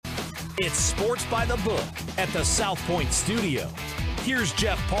It's Sports by the Book at the South Point Studio. Here's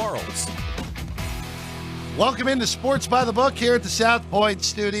Jeff Parles. Welcome into Sports by the Book here at the South Point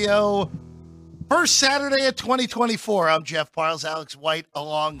Studio. First Saturday of 2024. I'm Jeff Parles, Alex White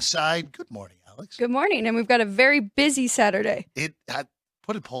alongside. Good morning, Alex. Good morning, and we've got a very busy Saturday. I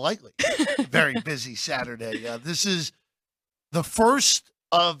put it politely. Very busy Saturday. This is the first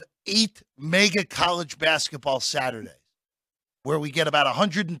of 8 mega college basketball Saturdays, where we get about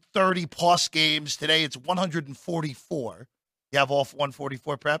 130 plus games. Today it's 144. You have all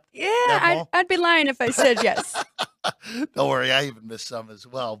 144 prepped? Yeah, I'd be lying if I said yes. Don't worry, I even missed some as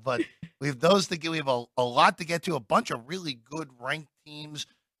well. But we have those to get. We have a lot to get to. A bunch of really good ranked teams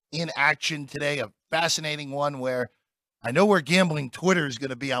in action today. A fascinating one where I know where gambling Twitter is going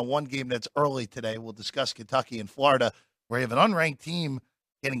to be on one game that's early today. We'll discuss Kentucky and Florida, where you have an unranked team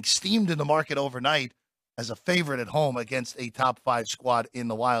getting steamed in the market overnight as a favorite at home against a top 5 squad in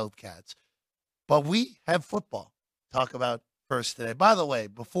the Wildcats. But we have football to talk about first today. By the way,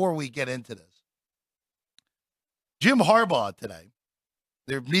 before we get into this, Jim Harbaugh today,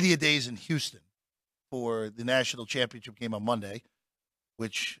 their media days in Houston for the national championship game on Monday,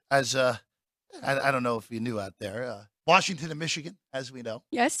 which as I don't know if you knew out there, Washington and Michigan, as we know.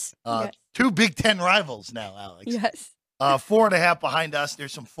 Yes. Yes. 2 Big Ten rivals now, Alex. Yes. 4.5 behind us.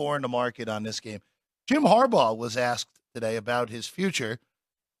 There's some 4 in the market on this game. Jim Harbaugh was asked today about his future,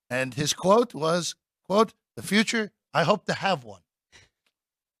 and his quote was, quote, "The future, I hope to have one."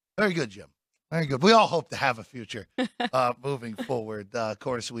 Very good, Jim. Very good. We all hope to have a future moving forward. Of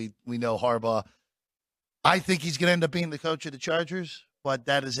course, we know Harbaugh. I think he's going to end up being the coach of the Chargers, but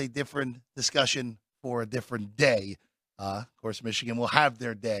that is a different discussion for a different day. Of course, Michigan will have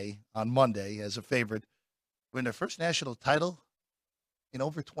their day on Monday as a favorite. Win their first national title in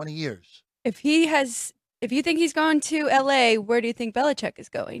over 20 years. If you think he's going to LA, where do you think Belichick is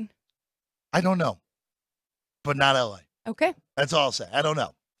going? I don't know, but not LA. Okay. That's all I'll say. I don't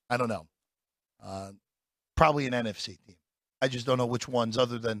know. Probably an NFC team. I just don't know which ones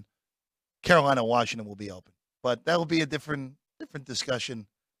other than Carolina and Washington will be open. But that will be a different discussion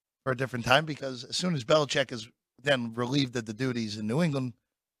for a different time, because as soon as Belichick is then relieved of the duties in New England,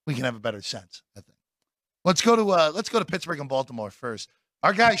 we can have a better sense, I think. Let's go to Pittsburgh and Baltimore first.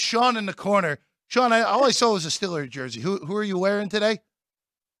 Our guy Sean in the corner. Sean, all I saw was a Steelers jersey. Who are you wearing today?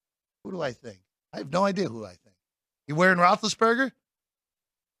 Who do I think? I have no idea who I think. You wearing Roethlisberger?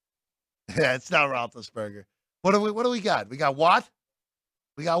 Yeah, it's not Roethlisberger. What do we got? We got Watt?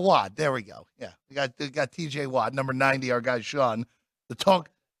 We got Watt. There we go. Yeah, we got TJ Watt, number 90, our guy Sean. The talk,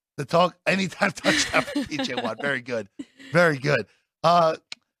 anytime touchdown for TJ Watt. Very good. Very good.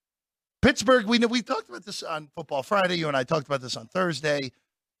 Pittsburgh, we talked about this on Football Friday. You and I talked about this on Thursday.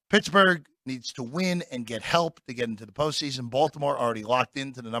 Pittsburgh needs to win and get help to get into the postseason. Baltimore already locked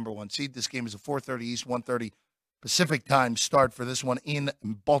into the number 1 seed. This game is a 4:30 East, 1:30 Pacific time start for this one in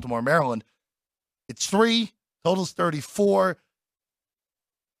Baltimore, Maryland. It's 3, totals 34.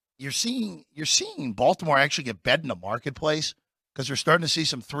 You're seeing Baltimore actually get bet in the marketplace because we're starting to see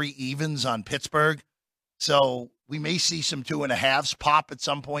some 3 evens on Pittsburgh. So we may see some 2.5s pop at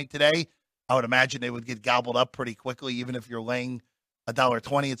some point today. I would imagine they would get gobbled up pretty quickly, even if you're laying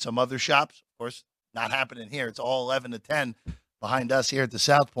 $1.20 at some other shops. Of course, not happening here. It's all 11-10 behind us here at the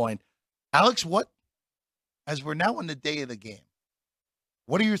South Point. Alex, as we're now on the day of the game,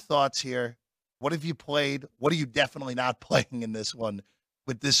 what are your thoughts here? What have you played? What are you definitely not playing in this one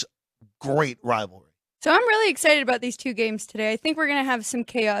with this great rivalry? So I'm really excited about these 2 games today. I think we're going to have some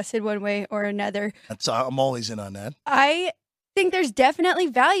chaos in one way or another. I'm always in on that. I think there's definitely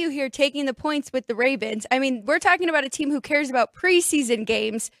value here taking the points with the Ravens. I mean, we're talking about a team who cares about preseason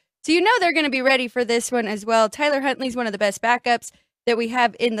games, so you know they're going to be ready for this one as well. Tyler Huntley's one of the best backups that we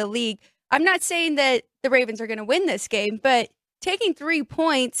have in the league. I'm not saying that the Ravens are going to win this game, but taking 3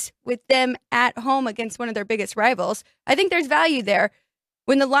 points with them at home against one of their biggest rivals, I think there's value there.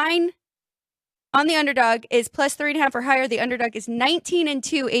 When the line on the underdog is plus 3.5 or higher, the underdog is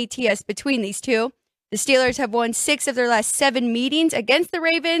 19-2 ATS between these two. The Steelers have won 6 of their last 7 meetings against the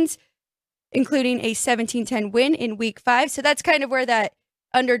Ravens, including a 17-10 win in Week 5. So that's kind of where that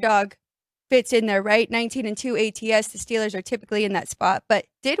underdog fits in there, right? 19-2 ATS. The Steelers are typically in that spot, but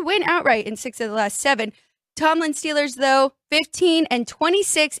did win outright in 6 of the last 7. Tomlin Steelers, though,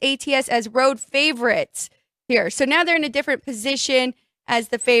 15-26 ATS as road favorites here. So now they're in a different position as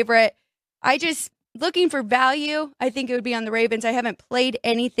the favorite. Looking for value, I think it would be on the Ravens. I haven't played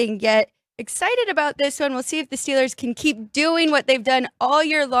anything yet. Excited about this one. We'll see if the Steelers can keep doing what they've done all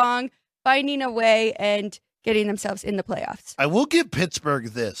year long, finding a way and getting themselves in the playoffs. I will give Pittsburgh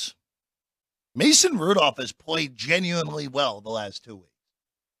this. Mason Rudolph has played genuinely well the last 2 weeks.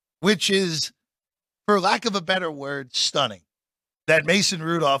 which is, for lack of a better word, stunning. That Mason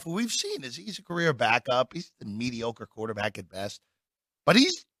Rudolph, who we've seen, he's a career backup. He's a mediocre quarterback at best. But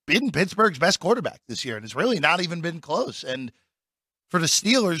he's been Pittsburgh's best quarterback this year, and it's really not even been close. And for the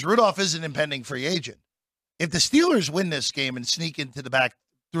Steelers, Rudolph is an impending free agent. If the Steelers win this game and sneak through the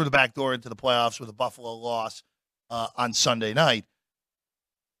back door into the playoffs with a Buffalo loss on Sunday night,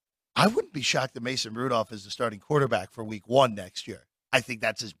 I wouldn't be shocked that Mason Rudolph is the starting quarterback for week 1 next year. I think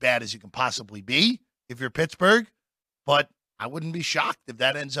that's as bad as you can possibly be if you're Pittsburgh, but I wouldn't be shocked if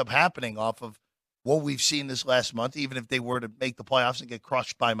that ends up happening off of what we've seen this last month, even if they were to make the playoffs and get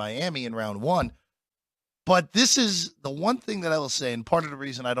crushed by Miami in round 1. But this is the one thing that I will say, and part of the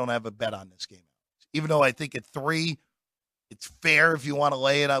reason I don't have a bet on this game. Even though I think at 3, it's fair if you want to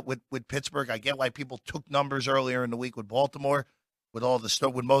lay it out with Pittsburgh. I get why people took numbers earlier in the week with Baltimore, with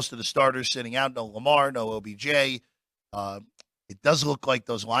most of the starters sitting out. No Lamar, no OBJ. It does look like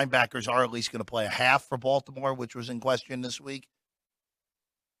those linebackers are at least going to play a half for Baltimore, which was in question this week.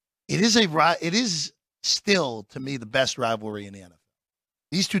 It is still, to me, the best rivalry in the NFL.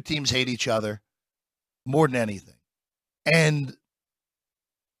 These two teams hate each other more than anything. And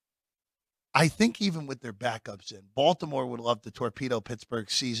I think even with their backups in, Baltimore would love to torpedo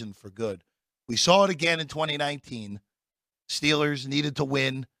Pittsburgh's season for good. We saw it again in 2019. Steelers needed to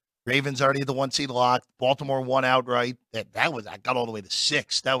win. Ravens already had the 1 seed locked. Baltimore won outright. That got all the way to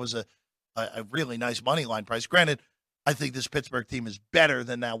 6. That was a really nice money line price. Granted, I think this Pittsburgh team is better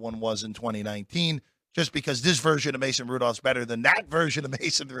than that one was in 2019, just because this version of Mason Rudolph's better than that version of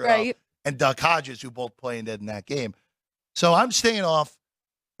Mason Rudolph and Duck Hodges, who both played in that game. So I'm staying off.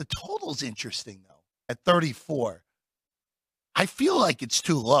 The total's interesting, though, at 34. I feel like it's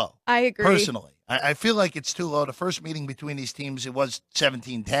too low. I agree. Personally. I feel like it's too low. The first meeting between these teams, it was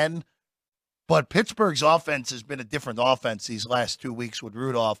 17-10. But Pittsburgh's offense has been a different offense these last 2 weeks with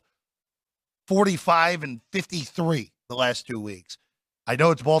Rudolph. 45 and 53 the last 2 weeks. I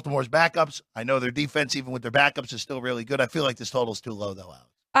know it's Baltimore's backups. I know their defense, even with their backups, is still really good. I feel like this total's too low, though, Alex.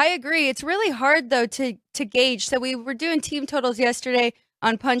 I agree. It's really hard, though, to gauge. So we were doing team totals yesterday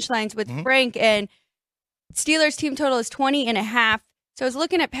on Punchlines with Frank, and Steelers team total is 20.5. So I was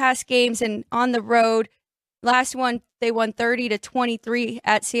looking at past games and on the road. Last one, they won 30-23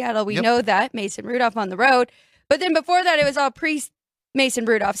 at Seattle. We know that. Mason Rudolph on the road. But then before that, it was all pre-Mason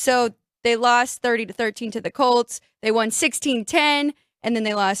Rudolph. So they lost 30-13 to the Colts. They won 16-10, and then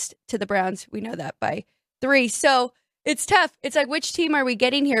they lost to the Browns. We know that by 3. So it's tough. It's like, which team are we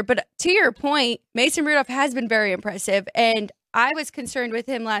getting here? But to your point, Mason Rudolph has been very impressive, and I was concerned with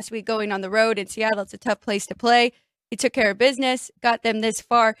him last week going on the road in Seattle. It's a tough place to play. He took care of business, got them this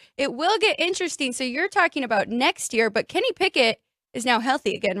far. It will get interesting. So you're talking about next year, but Kenny Pickett is now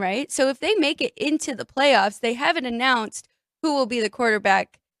healthy again, right? So if they make it into the playoffs, they haven't announced who will be the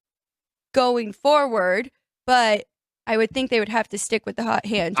quarterback going forward, but I would think they would have to stick with the hot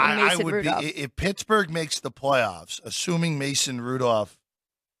hand on Mason Rudolph. If Pittsburgh makes the playoffs, assuming Mason Rudolph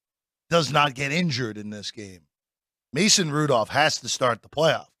does not get injured in this game, Mason Rudolph has to start the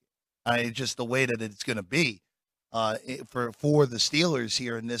playoff. Just the way that it's going to be for the Steelers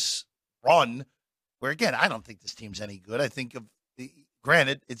here in this run, where, again, I don't think this team's any good. I think,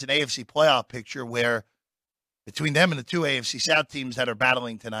 granted, it's an AFC playoff picture where between them and the 2 AFC South teams that are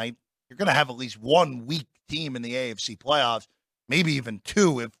battling tonight, you're going to have at least one weak team in the AFC playoffs, maybe even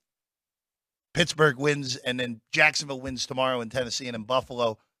 2 if Pittsburgh wins and then Jacksonville wins tomorrow in Tennessee and then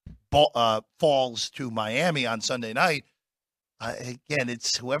Buffalo falls to Miami on Sunday night. Again,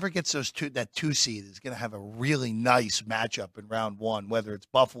 it's whoever gets that 2 seed is going to have a really nice matchup in round 1, whether it's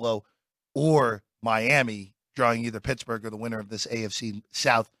Buffalo or Miami, drawing either Pittsburgh or the winner of this AFC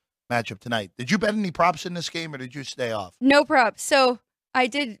South matchup tonight. Did you bet any props in this game, or did you stay off? No props. So I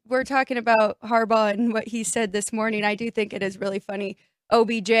did. We're talking about Harbaugh and what he said this morning. I do think it is really funny.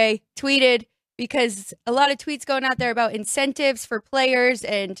 OBJ tweeted, because a lot of tweets going out there about incentives for players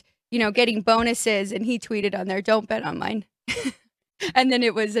and, getting bonuses. And he tweeted on there, "Don't bet on mine." And then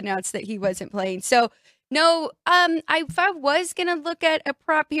it was announced that he wasn't playing. So no, if I was going to look at a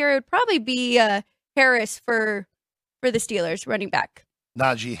prop here, it would probably be Harris for the Steelers, running back.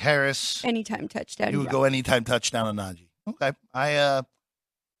 Najee Harris. Anytime touchdown. You would go anytime touchdown on Najee. Okay. I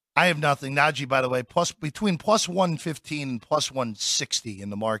have nothing. Najee, by the way, between plus 115 and plus 160 in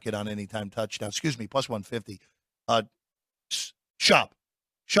the market on anytime touchdown. Excuse me, plus 150. Shop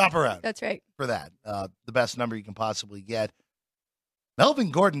around. That's right. For that. The best number you can possibly get.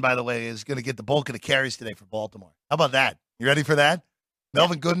 Melvin Gordon, by the way, is going to get the bulk of the carries today for Baltimore. How about that? You ready for that?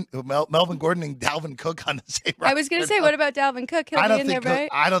 Melvin Gordon and Dalvin Cook on the same roster. I was going to say, what about Dalvin Cook? He'll be in there, right?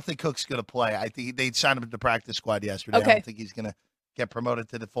 I don't think Cook's going to play. I think they signed him to the practice squad yesterday. Okay. I don't think he's going to get promoted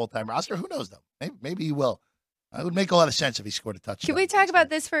to the full-time roster. Who knows, though? Maybe he will. It would make a lot of sense if he scored a touchdown. Can we talk about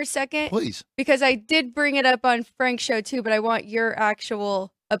this for a second? Please. Because I did bring it up on Frank's show, too, but I want your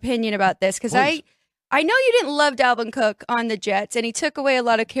actual opinion about this. Because I know you didn't love Dalvin Cook on the Jets, and he took away a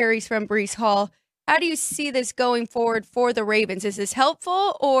lot of carries from Breece Hall. How do you see this going forward for the Ravens? Is this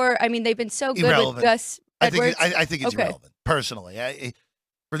helpful? Or, I mean, they've been so good with Gus Edwards. I think it's irrelevant, personally.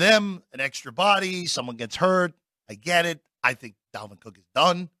 For them, an extra body, someone gets hurt. I get it. I think Dalvin Cook is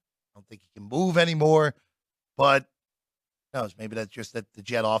done. I don't think he can move anymore. But who knows? Maybe that's just that the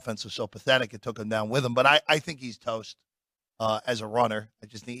Jet offense was so pathetic it took him down with him. But I think he's toast as a runner. I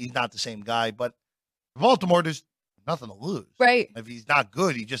just think he's not the same guy. But for Baltimore, there's nothing to lose. Right. If he's not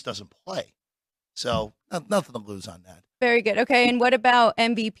good, he just doesn't play. So nothing to lose on that. Very good. Okay, and what about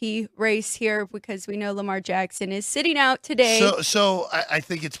MVP race here? Because we know Lamar Jackson is sitting out today. So I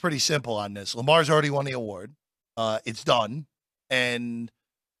think it's pretty simple on this. Lamar's already won the award. It's done. And,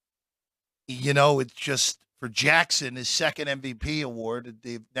 it's just for Jackson, his second MVP award,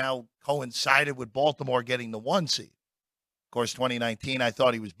 they've now coincided with Baltimore getting the 1 seed. Of course, 2019, I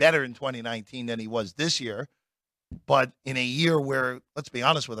thought he was better in 2019 than he was this year. But in a year where, let's be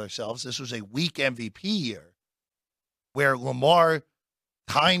honest with ourselves, this was a weak MVP year where Lamar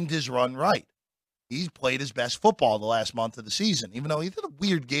timed his run right. He's played his best football the last month of the season, even though he did a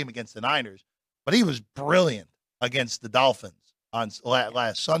weird game against the Niners. But he was brilliant against the Dolphins on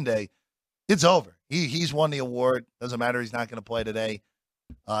last Sunday. It's over. He's won the award. Doesn't matter. He's not going to play today.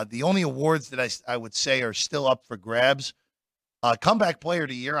 The only awards that I would say are still up for grabs. Comeback player of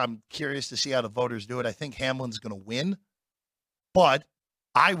the year, I'm curious to see how the voters do it. I think Hamlin's going to win, but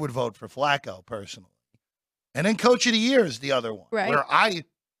I would vote for Flacco personally. And then coach of the year is the other one. Right. Where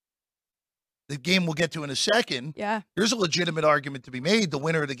the game we'll get to in a second. Yeah. There's a legitimate argument to be made. The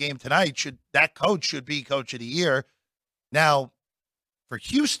winner of the game tonight should be coach of the year. Now, for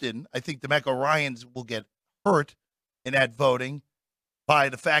Houston, I think DeMeco Ryans will get hurt in that voting by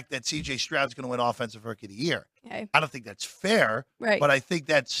the fact that C.J. Stroud's going to win Offensive Rookie of the Year. Okay. I don't think that's fair, right. But I think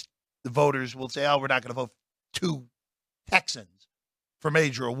that's the voters will say, we're not going to vote 2 Texans for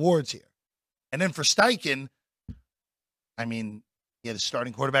major awards here. And then for Steichen, I mean, he had a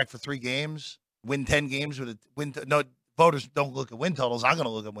starting quarterback for 3 games, win 10 games with a win. No, voters don't look at win totals. I'm going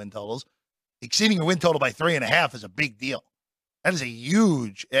to look at win totals. Exceeding your win total by 3.5 is a big deal. That is a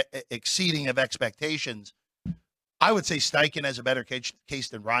huge exceeding of expectations. I would say Steichen has a better case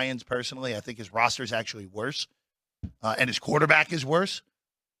than Ryans personally. I think his roster is actually worse, and his quarterback is worse.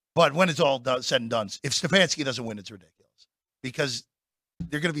 But when it's all said and done, if Stefanski doesn't win, it's ridiculous because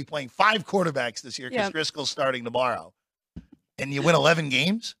they're going to be playing 5 quarterbacks this year because Driscoll's starting tomorrow. And you win 11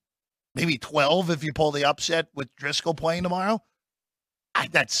 games, maybe 12 if you pull the upset with Driscoll playing tomorrow.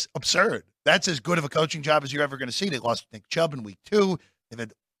 That's absurd. That's as good of a coaching job as you're ever going to see. They lost Nick Chubb in week 2. They've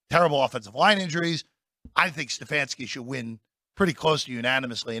had terrible offensive line injuries. I think Stefanski should win pretty close to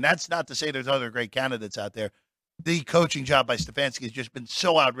unanimously. And that's not to say there's other great candidates out there. The coaching job by Stefanski has just been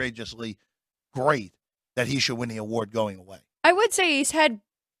so outrageously great that he should win the award going away. I would say he's had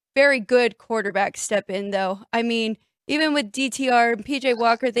very good quarterbacks step in, though. I mean, even with DTR and PJ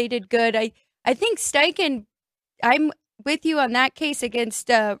Walker, they did good. I think Steichen, I'm with you on that case against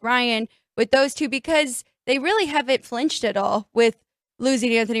Ryan with those two because they really haven't flinched at all with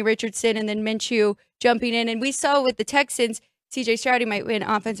losing Anthony Richardson and then Minshew jumping in. And we saw with the Texans, CJ Stroud might win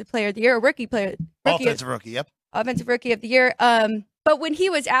Offensive Player of the Year or Offensive Rookie, yep. Offensive Rookie of the Year. But when he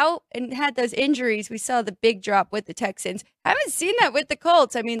was out and had those injuries, we saw the big drop with the Texans. Haven't seen that with the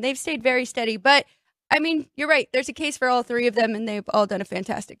Colts. I mean, they've stayed very steady. But, I mean, you're right. There's a case for all 3 of them, and they've all done a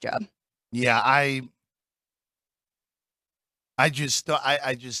fantastic job. Yeah, I just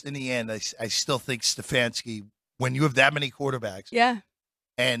in the end, I still think Stefanski, when you have that many quarterbacks. Yeah.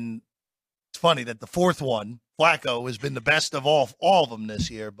 And it's funny that the 4th one, Flacco, has been the best of all of them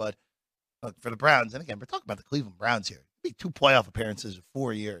this year. But look, for the Browns, and again, we're talking about the Cleveland Browns here. 2 playoff appearances in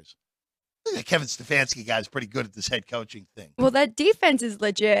 4 years. I think that Kevin Stefanski guy is pretty good at this head coaching thing. Well, that defense is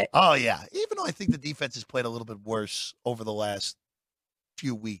legit. Oh, yeah. Even though I think the defense has played a little bit worse over the last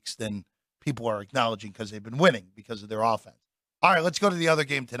few weeks than people are acknowledging because they've been winning because of their offense. All right, let's go to the other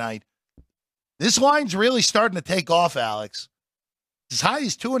game tonight. This line's really starting to take off, Alex. It's as high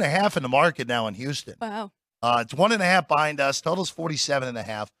as 2.5 in the market now in Houston. Wow. It's 1.5 behind us. Total's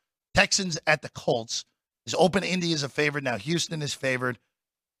 47.5. Texans at the Colts. Is open Indy is a favorite. Now Houston is favored.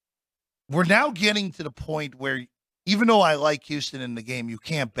 We're now getting to the point where even though I like Houston in the game, you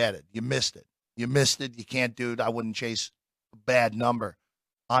can't bet it. You missed it. You can't do it. I wouldn't chase a bad number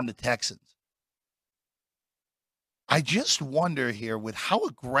on the Texans. I just wonder here with how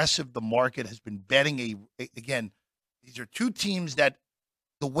aggressive the market has been betting again, These are two teams that,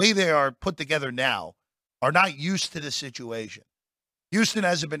 the way they are put together now, are not used to this situation. Houston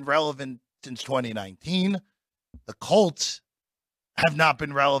hasn't been relevant since 2019. The Colts have not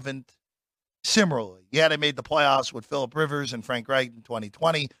been relevant similarly. Yeah, they made the playoffs with Phillip Rivers and Frank Reich in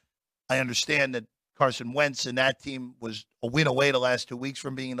 2020. I understand that Carson Wentz and that team was a win away the last 2 weeks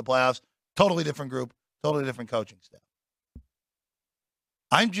from being in the playoffs. Totally different group, totally different coaching staff.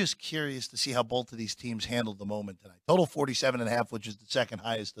 I'm just curious to see how both of these teams handled the moment tonight. Total 47.5, which is the second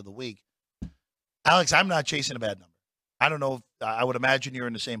highest of the week. Alex, I'm not chasing a bad number. I don't know if I would imagine you're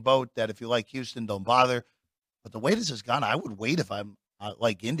in the same boat that if you like Houston, don't bother. But the way this has gone, I would wait if I'm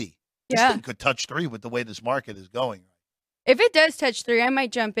like Indy. This thing could touch 3 with the way this market is going. If it does touch 3, I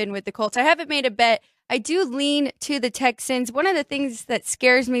might jump in with the Colts. I haven't made a bet. I do lean to the Texans. One of the things that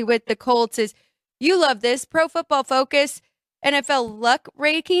scares me with the Colts is, you love this, Pro Football Focus, NFL luck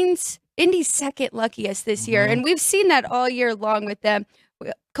rankings. Indy's second luckiest this year, and we've seen that all year long with them.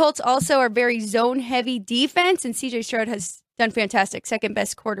 Colts also are very zone-heavy defense, and C.J. Stroud has done fantastic, second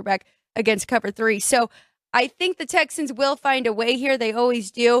best quarterback against cover 3. So I think the Texans will find a way here. They always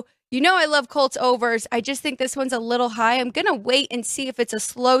do. You know I love Colts overs. I just think this one's a little high. I'm going to wait and see if it's a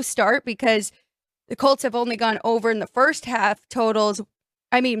slow start because the Colts have only gone over in the first half totals.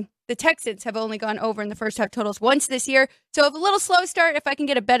 The Texans have only gone over in the first half totals once this year. So if a little slow start, if I can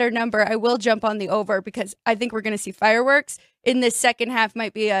get a better number, I will jump on the over because I think we're going to see fireworks. In this second half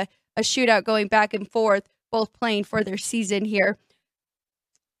might be a shootout going back and forth, both playing for their season here.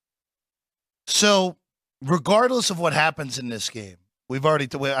 So regardless of what happens in this game,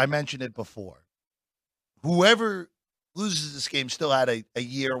 I mentioned it before. Whoever loses this game still had a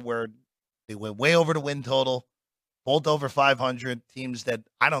year where they went way over the win total, both over 500 teams that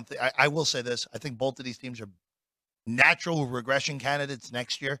I will say this. I think both of these teams are natural regression candidates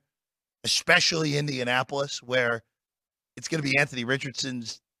next year, especially Indianapolis, where it's going to be Anthony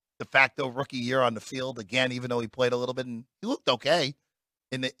Richardson's de facto rookie year on the field again, even though he played a little bit and he looked okay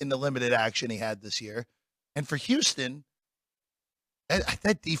in the limited action he had this year. And for Houston,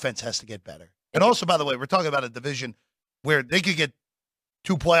 that defense has to get better. And also, by the way, we're talking about a division where they could get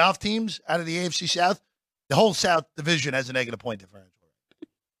 2 playoff teams out of the AFC South. The whole South division has a negative point differential.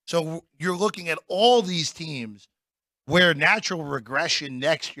 So you're looking at all these teams where natural regression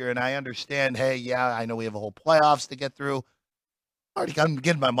next year, and I understand, hey, yeah, I know we have a whole playoffs to get through. I'm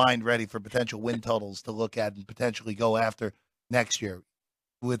getting my mind ready for potential win totals to look at and potentially go after next year.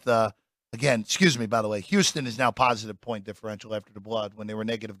 With, again, excuse me, by the way, Houston is now positive point differential after the blood when they were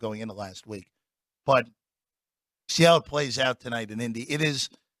negative going into last week. But see how it plays out tonight in Indy. It is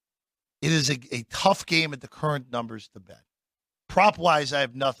a tough game at the current numbers to bet. Prop-wise, I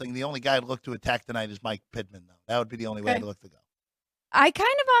have nothing. The only guy I'd look to attack tonight is Mike Pittman, though. That would be the only way I'd look to go. I kind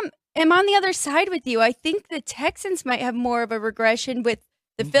of am on the other side with you. I think the Texans might have more of a regression with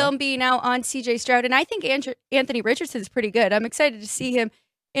the film being out on C.J. Stroud, and I think Anthony Richardson is pretty good. I'm excited to see him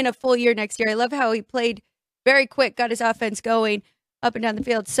in a full year next year. I love how he played very quick, got his offense going up and down the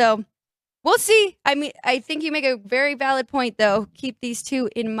field. So we'll see. I think you make a very valid point, though. Keep these two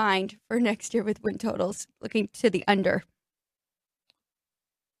in mind for next year with win totals, looking to the under.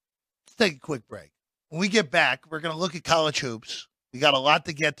 Let's take a quick break. When we get back, we're going to look at college hoops. We got a lot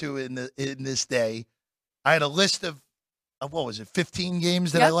to get to in this day. I had a list of 15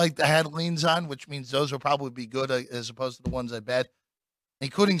 games that I had leans on, which means those will probably be good as opposed to the ones I bet,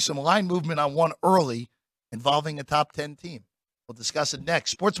 including some line movement on one early involving a top 10 team. We'll discuss it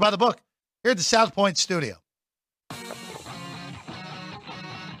next. Sports by the Book here at the South Point studio.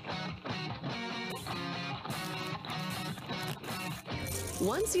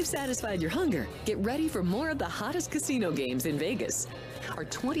 Once you've satisfied your hunger, get ready for more of the hottest casino games in Vegas. Our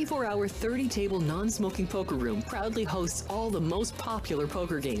 24-hour, 30-table non-smoking poker room proudly hosts all the most popular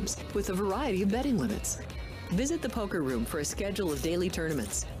poker games with a variety of betting limits. Visit the poker room for a schedule of daily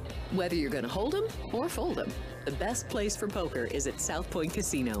tournaments. Whether you're going to hold 'em or fold 'em, the best place for poker is at South Point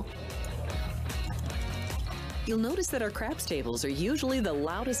Casino. You'll notice that our craps tables are usually the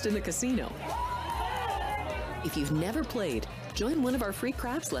loudest in the casino. If you've never played, join one of our free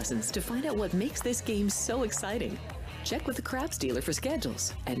craps lessons to find out what makes this game so exciting. Check with the craps dealer for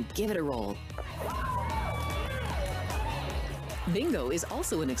schedules and give it a roll. Bingo is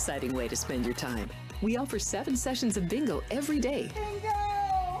also an exciting way to spend your time. We offer 7 sessions of bingo every day. Bingo!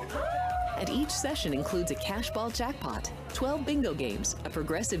 And each session includes a cash ball jackpot, 12 bingo games, a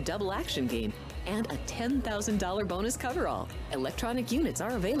progressive double action game, and a $10,000 bonus coverall. Electronic units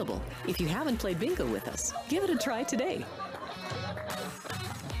are available. If you haven't played bingo with us, give it a try today.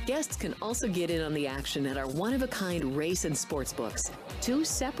 Guests can also get in on the action at our one-of-a-kind race and sports books. 2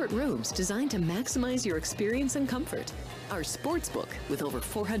 separate rooms designed to maximize your experience and comfort. Our sportsbook, with over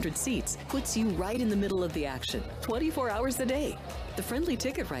 400 seats, puts you right in the middle of the action, 24 hours a day. The friendly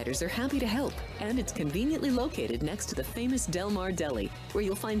ticket writers are happy to help, and it's conveniently located next to the famous Del Mar Deli, where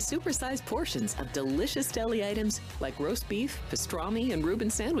you'll find supersized portions of delicious deli items like roast beef, pastrami, and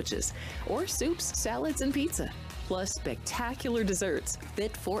Reuben sandwiches, or soups, salads, and pizza, plus spectacular desserts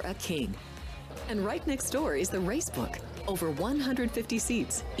fit for a king. And right next door is the Racebook, over 150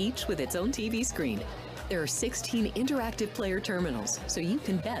 seats, each with its own TV screen. There are 16 interactive player terminals, so you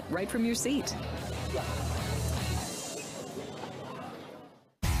can bet right from your seat.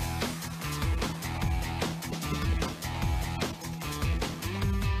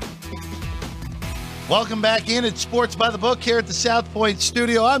 Welcome back in at Sports by the Book here at the South Point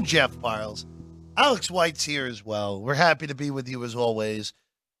Studio. I'm Jeff Parles. Alex White's here as well. We're happy to be with you as always.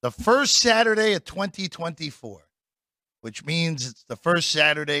 The first Saturday of 2024, which means it's the first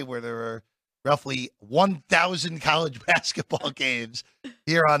Saturday where there are roughly 1,000 college basketball games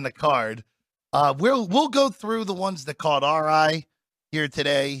here on the card. We'll go through the ones that caught our eye here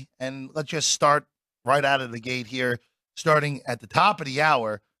today, and let's just start right out of the gate here, starting at the top of the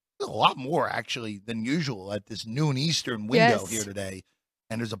hour. A lot more, actually, than usual at this noon Eastern window here today,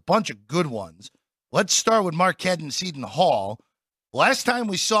 and there's a bunch of good ones. Let's start with Marquette and Seton Hall. Last time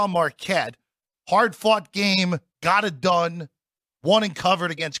we saw Marquette, hard-fought game, got it done, won and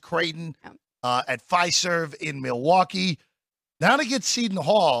covered against Creighton at Fiserv in Milwaukee. Now to get Seton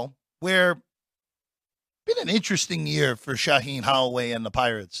Hall, where it's been an interesting year for Shaheen Holloway and the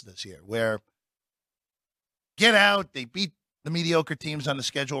Pirates this year, where get out, they beat the mediocre teams on the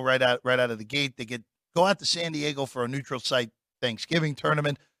schedule right out of the gate. They go out to San Diego for a neutral site Thanksgiving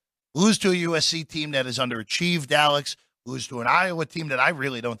tournament, lose to a USC team that is underachieved, Alex, lose to an Iowa team that I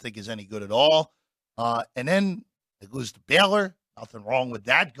really don't think is any good at all. And then they lose to Baylor. Nothing wrong with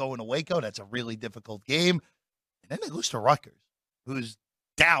that. Going to Waco, that's a really difficult game. And then they lose to Rutgers, who's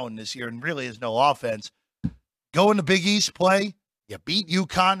down this year and really has no offense. Go in the Big East play. You beat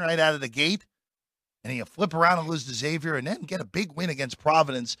UConn right out of the gate. And you flip around and lose to Xavier and then get a big win against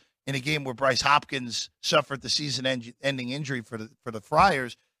Providence in a game where Bryce Hopkins suffered the season-ending injury for the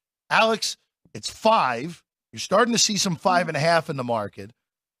Friars. Alex, it's 5. You're starting to see some 5.5 in the market.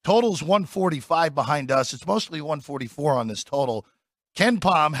 Total's 145 behind us. It's mostly 144 on this total. Ken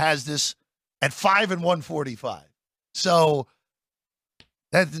Pom has this at 5 and 145. So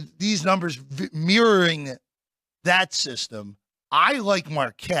these numbers mirroring that system. I like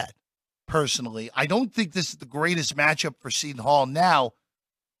Marquette, personally. I don't think this is the greatest matchup for Seton Hall. Now,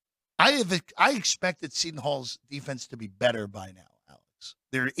 I expected Seton Hall's defense to be better by now, Alex.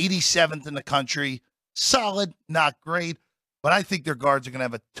 They're 87th in the country. Solid, not great. But I think their guards are going to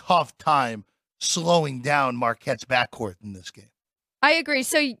have a tough time slowing down Marquette's backcourt in this game. I agree.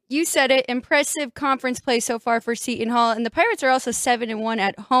 So you said it. Impressive conference play so far for Seton Hall. And the Pirates are also 7-1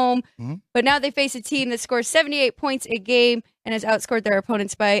 at home. Mm-hmm. But now they face a team that scores 78 points a game and has outscored their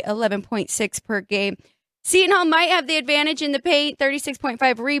opponents by 11.6 per game. Seton Hall might have the advantage in the paint,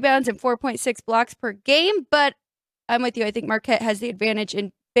 36.5 rebounds and 4.6 blocks per game. But I'm with you. I think Marquette has the advantage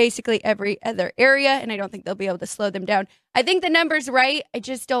in basically every other area, and I don't think they'll be able to slow them down. I think the number's right. I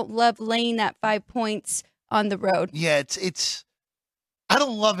just don't love laying that 5 points on the road. Yeah, it's I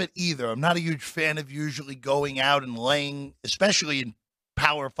don't love it either. I'm not a huge fan of usually going out and laying, especially in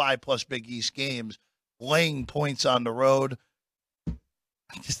Power 5 plus Big East games, laying points on the road.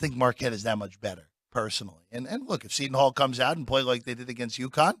 I just think Marquette is that much better, personally. And look, if Seton Hall comes out and play like they did against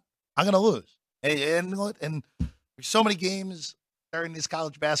UConn, I'm going to lose. And there's so many games during this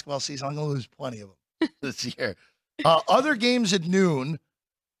college basketball season, I'm going to lose plenty of them this year. Other games at noon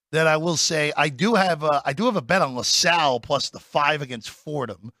that I will say, I do have a bet on LaSalle plus the 5 against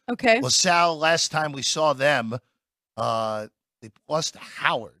Fordham. Okay. LaSalle, last time we saw them, they lost to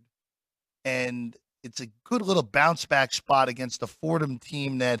Howard. And it's a good little bounce back spot against a Fordham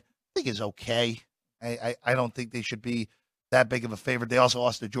team that I think is okay. I don't think they should be that big of a favorite. They also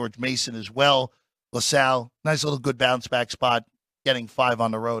lost to George Mason as well. LaSalle, nice little good bounce back spot. Getting 5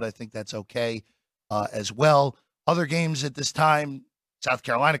 on the road, I think that's okay as well. Other games at this time, South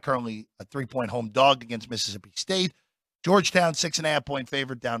Carolina currently a 3-point home dog against Mississippi State. Georgetown, 6.5-point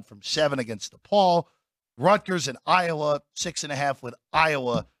favorite, down from 7 against DePaul. Rutgers and Iowa, 6.5 with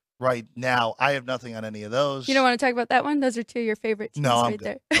Iowa right now. I have nothing on any of those. You don't want to talk about that one? Those are 2 of your favorite teams I'm right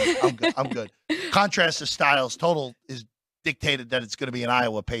good. there. I'm good. Contrast to styles, total is dictated that it's going to be an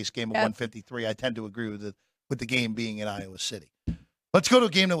Iowa pace game of 153. I tend to agree with the game being in Iowa City. Let's go to a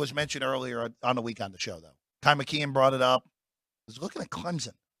game that was mentioned earlier on the week on the show, though. Kai McKeon brought it up. I was looking at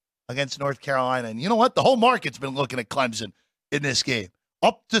Clemson against North Carolina. And you know what? The whole market's been looking at Clemson in this game.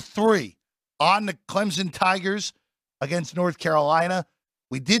 Up to 3 on the Clemson Tigers against North Carolina.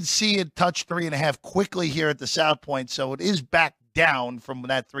 We did see it touch 3.5 quickly here at the South Point, so it is back down from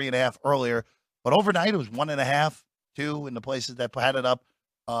that 3.5 earlier. But overnight, it was 1.5, 2 in the places that had it up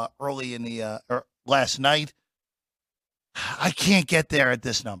early in the last night. I can't get there at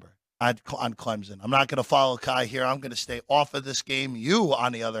this number on Clemson. I'm not going to follow Kai here. I'm going to stay off of this game. You,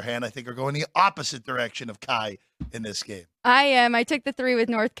 on the other hand, I think are going the opposite direction of Kai in this game. I am. I took the 3 with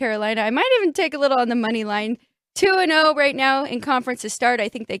North Carolina. I might even take a little on the money line. 2-0 right now in conference to start. I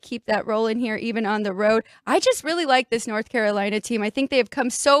think they keep that rolling here, even on the road. I just really like this North Carolina team. I think they have come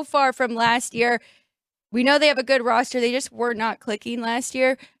so far from last year. We know they have a good roster. They just were not clicking last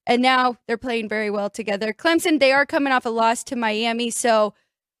year, and now they're playing very well together. Clemson, they are coming off a loss to Miami, so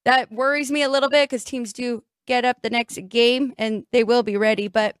that worries me a little bit because teams do get up the next game, and they will be ready.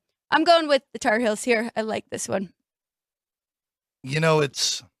 But I'm going with the Tar Heels here. I like this one. You know,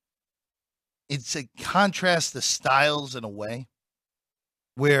 it's a contrast to styles in a way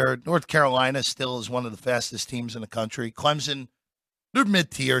where North Carolina still is one of the fastest teams in the country. Clemson, they're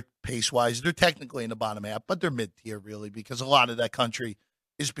mid-tier pace-wise. They're technically in the bottom half, but they're mid-tier really because a lot of that country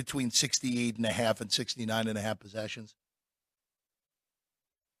is between 68.5 and 69.5 possessions.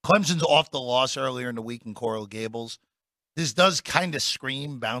 Clemson's off the loss earlier in the week in Coral Gables. This does kind of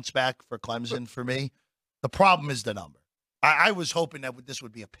scream bounce back for Clemson for me. The problem is the number. I was hoping that this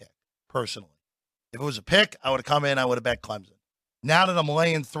would be a pick, personally. If it was a pick, I would have come in, I would have bet Clemson. Now that I'm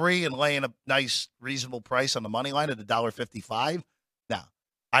laying 3 and laying a nice, reasonable price on the money line at $1.55, now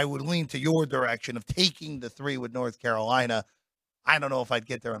I would lean to your direction of taking the 3 with North Carolina. I don't know if I'd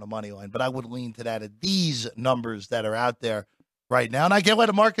get there on the money line, but I would lean to that at these numbers that are out there right now. And I get why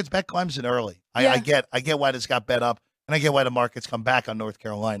the markets bet Clemson early. I get why this got bet up, and I get why the markets come back on North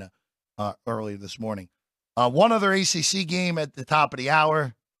Carolina early this morning. One other ACC game at the top of the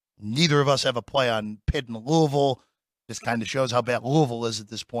hour. Neither of us have a play on Pitt and Louisville. This kind of shows how bad Louisville is at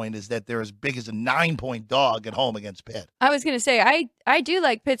this point, is that they're as big as a 9-point dog at home against Pitt. I was going to say, I do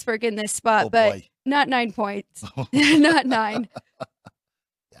like Pittsburgh in this spot, but boy. Not 9 points. Not 9.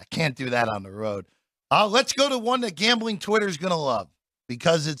 I can't do that on the road. Let's go to one that gambling Twitter is going to love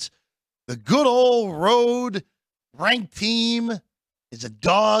because it's the good old road ranked team is a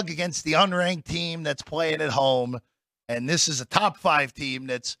dog against the unranked team that's playing at home. And this is a top 5 team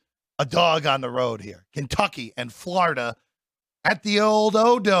that's a dog on the road here. Kentucky and Florida at the old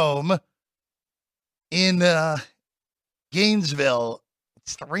O-Dome in Gainesville.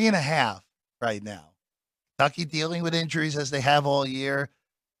 It's 3.5 right now. Kentucky dealing with injuries as they have all year.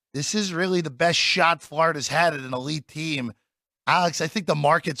 This is really the best shot Florida's had at an elite team. Alex, I think the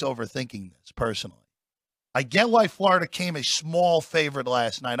market's overthinking this, personally. I get why Florida came a small favorite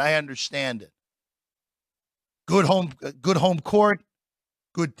last night. I understand it. Good home court,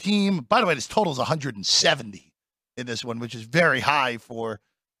 good team. By the way, this total is 170 in this one, which is very high for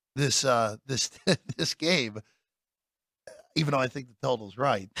this this game. Even though I think the total's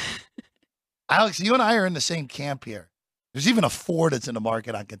right. Alex, you and I are in the same camp here. There's even a 4 that's in the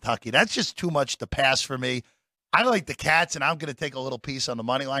market on Kentucky. That's just too much to pass for me. I like the Cats, and I'm going to take a little piece on the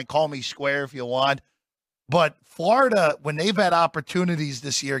money line. Call me square if you want. But Florida, when they've had opportunities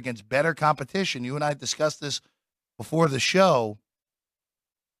this year against better competition, you and I discussed this before the show,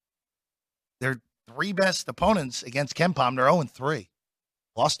 their 3 best opponents against KenPom, they're 0-3.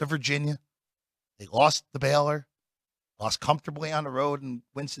 Lost to Virginia. They lost to Baylor. Lost comfortably on the road in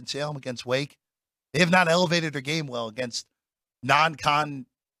Winston-Salem against Wake. They have not elevated their game well against non-con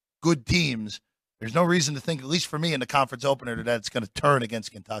good teams. There's no reason to think, at least for me in the conference opener, that it's going to turn against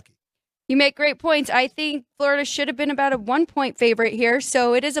Kentucky. You make great points. I think Florida should have been about a 1-point favorite here.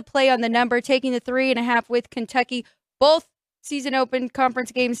 So it is a play on the number, taking the 3.5 with Kentucky. Both season open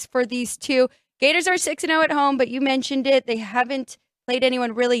conference games for these two. Gators are 6-0 at home, but you mentioned it. They haven't played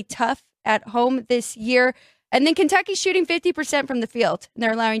anyone really tough at home this year. And then Kentucky's shooting 50% from the field, and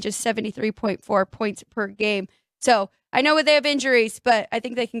they're allowing just 73.4 points per game. So I know they have injuries, but I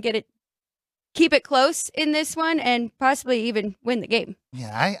think they can keep it close in this one and possibly even win the game.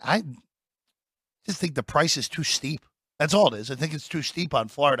 Yeah, I just think the price is too steep. That's all it is. I think it's too steep on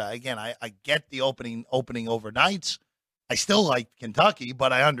Florida. Again, I get the opening overnights. I still like Kentucky,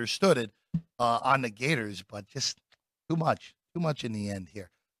 but I understood it on the Gators, but just too much in the end here.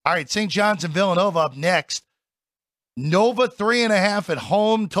 All right, St. John's and Villanova up next. Nova 3.5 at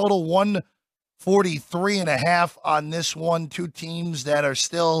home, total 143.5 on this one. Two teams that are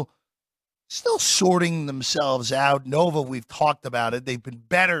still sorting themselves out. Nova, we've talked about it. They've been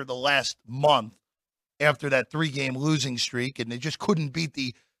better the last month after that 3-game losing streak, and they just couldn't beat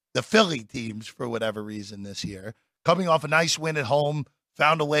the Philly teams for whatever reason this year. coming off a nice win at home,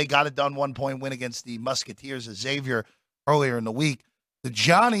 found a way, got it done, 1-point win against the Musketeers of Xavier earlier in the week. The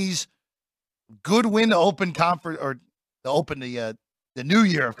Johnnies, good win to open conference or to open the new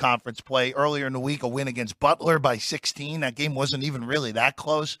year of conference play earlier in the week, a win against Butler by 16. That game wasn't even really that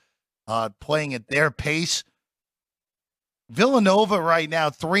close, playing at their pace. Villanova right now,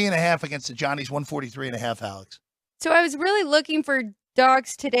 3.5 against the Johnnies, 143.5, Alex. So I was really looking for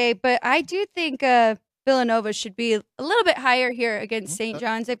dogs today, but I do think Villanova should be a little bit higher here against St.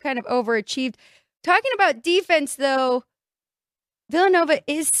 John's. They've kind of overachieved. Talking about defense, though, Villanova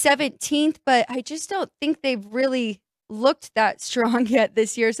is 17th, but I just don't think they've really looked that strong yet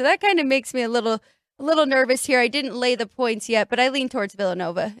this year. So that kind of makes me a little nervous here. I didn't lay the points yet, but I lean towards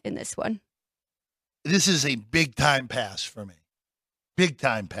Villanova in this one. This is a big-time pass for me.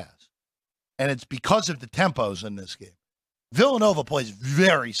 Big-time pass. And it's because of the tempos in this game. Villanova plays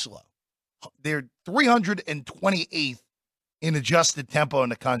very slow. They're 328th in adjusted tempo in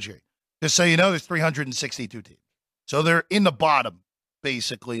the country. Just so you know, there's 362 teams. So they're in the bottom,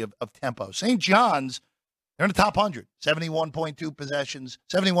 basically, of tempo. St. John's, they're in the top 100.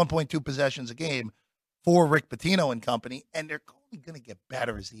 71.2 possessions a game for Rick Pitino and company. And they're only going to get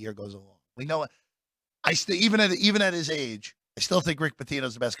better as the year goes along. We know it. Even at his age, I still think Rick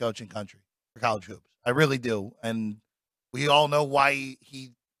Pitino's the best coach in country for college hoops. I really do. And we all know why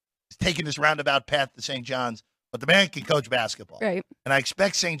he's taking this roundabout path to St. John's. But the man can coach basketball. Right. And I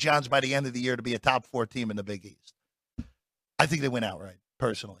expect St. John's by the end of the year to be a top 4 team in the Big East. I think they win outright,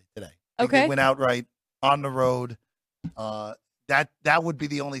 personally, today. They win outright on the road. That would be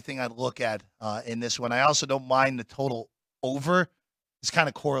the only thing I'd look at in this one. I also don't mind the total over. It's kind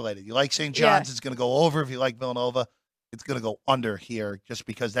of correlated. You like St. John's, it's going to go over. If you like Villanova, it's going to go under here just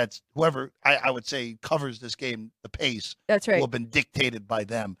because that's whoever I would say covers this game, the pace. That's right. Will have been dictated by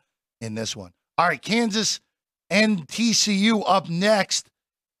them in this one. All right, Kansas and TCU up next.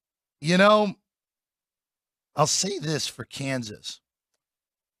 You know, I'll say this for Kansas.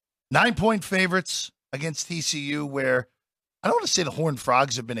 9-point favorites against TCU where I don't want to say the Horned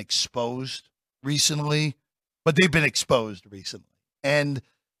Frogs have been exposed recently, but they've been exposed recently. And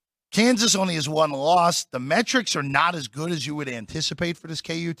Kansas only has one loss. The metrics are not as good as you would anticipate for this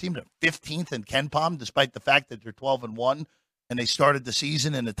KU team. They're 15th in KenPom, despite the fact that they're 12-1, and they started the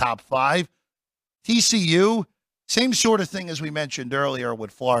season in the top 5. TCU, same sort of thing as we mentioned earlier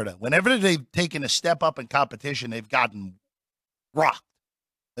with Florida. Whenever they've taken a step up in competition, they've gotten rocked.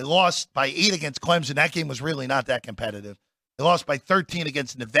 They lost by 8 against Clemson. That game was really not that competitive. They lost by 13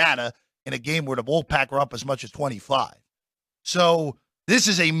 against Nevada in a game where the Wolfpack were up as much as 25. So this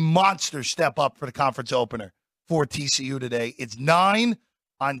is a monster step up for the conference opener for TCU today. It's 9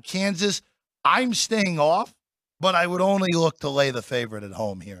 on Kansas. I'm staying off, but I would only look to lay the favorite at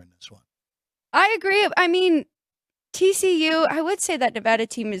home here in this one. I agree. I mean, TCU, I would say that Nevada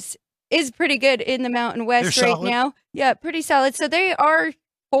team is pretty good in the Mountain West right now. Yeah, pretty solid. So they are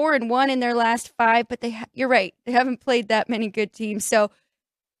 4-1 in their last 5, but you're right. They haven't played that many good teams. So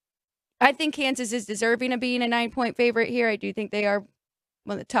I think Kansas is deserving of being a 9-point favorite here. I do think they are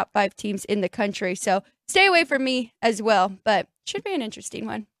one of the top 5 teams in the country. So stay away from me as well, but should be an interesting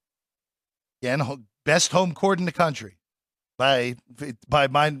one. Yeah, and best home court in the country by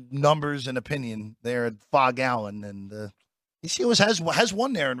my numbers and opinion there at Fog Allen. And TCU has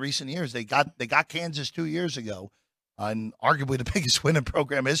won there in recent years. They got Kansas 2 years ago, and arguably the biggest win in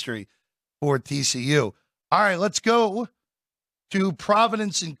program history for TCU. All right, let's go to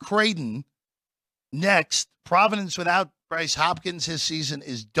Providence and Creighton next. Providence without Bryce Hopkins, his season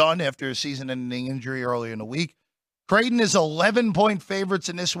is done after a season-ending injury earlier in the week. Creighton is 11-point favorites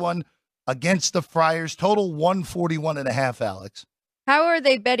in this one against the Friars. Total 141.5, Alex. How are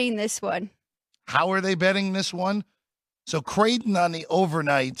they betting this one? So Creighton on the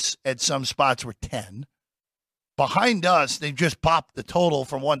overnights at some spots were 10. Behind us, they've just popped the total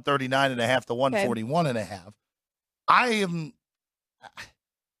from 139.5 to 141.5.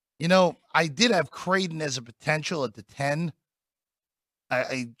 I did have Creighton as a potential at the 10.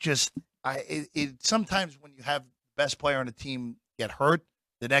 Sometimes when you have the best player on the team get hurt,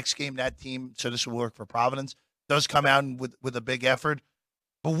 the next game that team, so this will work for Providence, does come out with a big effort.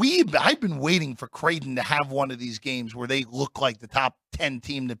 But I've been waiting for Creighton to have one of these games where they look like the top 10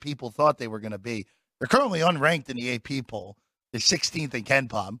 team that people thought they were going to be. They're currently unranked in the AP poll. They're 16th in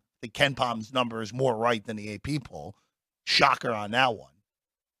KenPom. The KenPom's number is more right than the AP poll. Shocker on that one.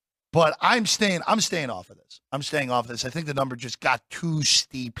 But I'm staying off of this. I think the number just got too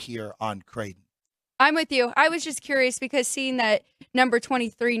steep here on Creighton. I'm with you. I was just curious because seeing that number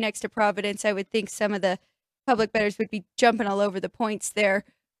 23 next to Providence, I would think some of the public bettors would be jumping all over the points there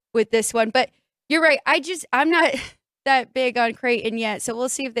with this one. But You're right. I'm not that big on Creighton yet, so we'll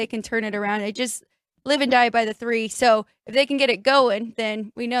see if they can turn it around. I just live and die by the 3. So if they can get it going,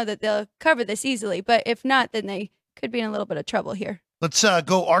 then we know that they'll cover this easily. But if not, then they could be in a little bit of trouble here. Let's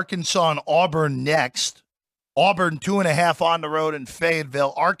go Arkansas and Auburn next. Auburn 2.5 on the road in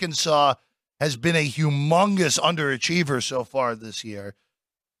Fayetteville. Arkansas has been a humongous underachiever so far this year.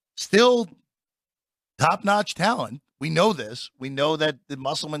 Still top-notch talent. We know this. We know that the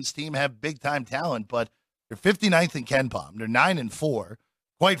Musselman's team have big-time talent, but they're 59th in KenPom. They're 9-4.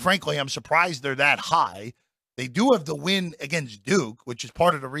 Quite frankly, I'm surprised they're that high. They do have the win against Duke, which is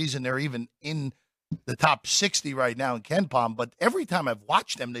part of the reason they're even in the top 60 right now in KenPom. But every time I've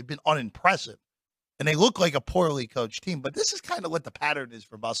watched them, they've been unimpressive. And they look like a poorly coached team. But this is kind of what the pattern is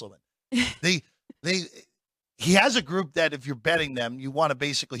for Musselman. He has a group that if you're betting them, you want to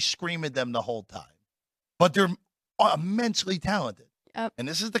basically scream at them the whole time. But they're immensely talented. Yep. And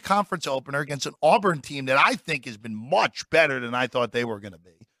this is the conference opener against an Auburn team that I think has been much better than I thought they were going to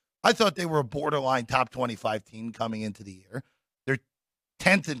be. I thought they were a borderline top 25 team coming into the year. They're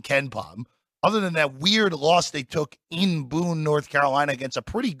 10th in KenPom. Other than that weird loss they took in Boone, North Carolina against a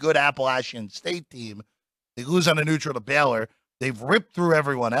pretty good Appalachian State team, they lose on a neutral to Baylor. They've ripped through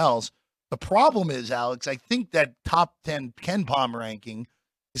everyone else. The problem is, Alex, I think that top 10 KenPom ranking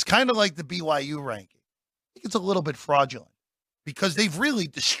is kind of like the BYU ranking. I think it's a little bit fraudulent because they've really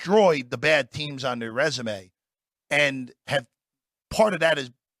destroyed the bad teams on their resume and have part of that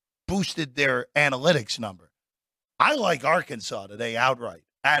has boosted their analytics number. I like Arkansas today outright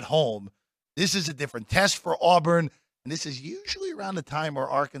at home. This is a different test for Auburn, and this is usually around the time where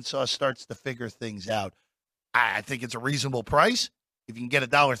Arkansas starts to figure things out. I think it's a reasonable price. If you can get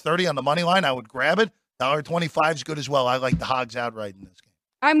 $1.30 on the money line, I would grab it. $1.25 is good as well. I like the Hogs outright in this game.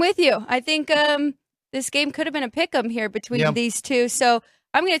 I'm with you. I think this game could have been a pick-em here between these two. So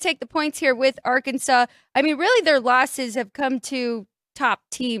I'm going to take the points here with Arkansas. I mean, really, their losses have come to top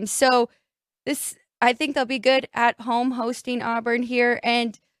teams. So I think they'll be good at home hosting Auburn here.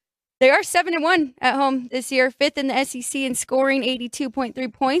 And they are 7-1 at home this year, 5th in the SEC in scoring,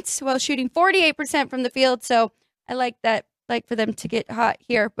 82.3 points, while shooting 48% from the field. So I like that, like for them to get hot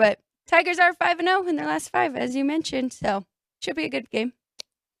here. But Tigers are 5-0 in their last 5, as you mentioned. So should be a good game.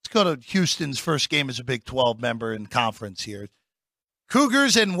 Let's go to Houston's first game as a Big 12 member in conference here.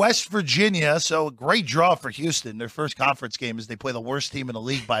 Cougars in West Virginia, so a great draw for Houston. Their first conference game as they play the worst team in the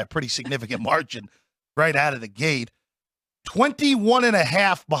league by a pretty significant margin right out of the gate.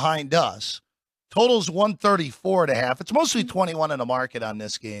 21.5 behind us. Total's 134.5. It's mostly 21 in the market on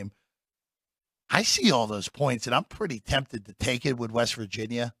this game. I see all those points, and I'm pretty tempted to take it with West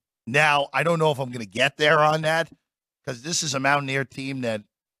Virginia. Now, I don't know if I'm going to get there on that because this is a Mountaineer team that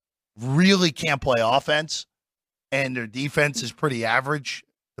really can't play offense, and their defense is pretty average,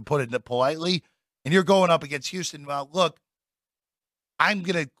 to put it politely. And you're going up against Houston. Well, look, I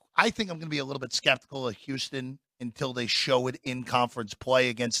think I'm going to be a little bit skeptical of Houston until they show it in conference play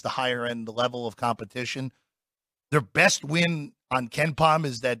against the higher end level of competition. Their best win on KenPom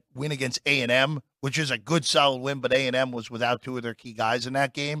is that win against A&M, which is a good, solid win, but A&M was without 2 of their key guys in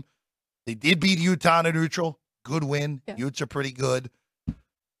that game. They did beat Utah on a neutral. Good win. Yeah. Utes are pretty good.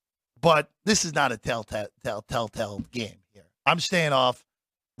 But this is not a telltale game here. I'm staying off.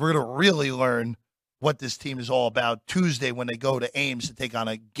 We're going to really learn what this team is all about Tuesday when they go to Ames to take on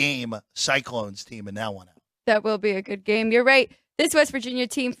a game Cyclones team in that one out. That will be a good game. You're right. This West Virginia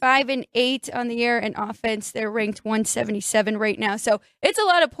team, 5-8 on the year in offense. They're ranked 177 right now. So it's a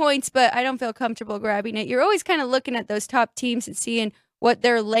lot of points, but I don't feel comfortable grabbing it. You're always kind of looking at those top teams and seeing what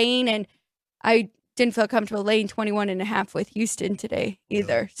they're laying. And I didn't feel comfortable laying 21.5 with Houston today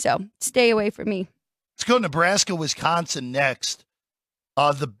either. So stay away from me. Let's go Nebraska, Wisconsin next.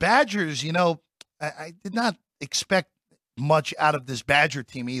 The Badgers, I did not expect much out of this Badger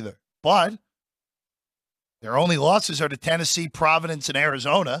team either. But their only losses are to Tennessee, Providence, and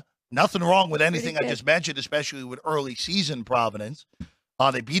Arizona. Nothing wrong with anything I just mentioned, especially with early season Providence.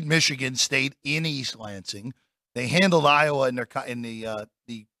 They beat Michigan State in East Lansing. They handled Iowa in the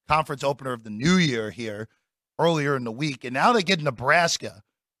conference opener of the new year here earlier in the week, and now they get Nebraska.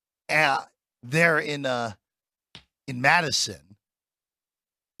 They're in Madison.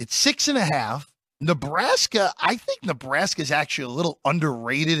 It's 6.5. Nebraska, I think Nebraska is actually a little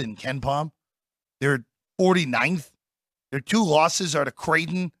underrated in KenPom. They're 49th. Their 2 losses are to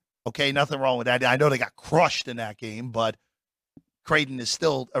Creighton. Okay, nothing wrong with that. I know they got crushed in that game, but Creighton is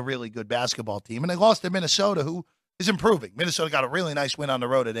still a really good basketball team. And they lost to Minnesota, who is improving. Minnesota got a really nice win on the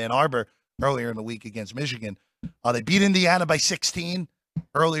road at Ann Arbor earlier in the week against Michigan. They beat Indiana by 16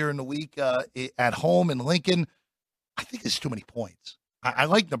 earlier in the week at home in Lincoln. I think there's too many points. I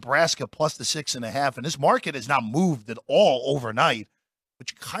like Nebraska plus the 6.5, and this market has not moved at all overnight,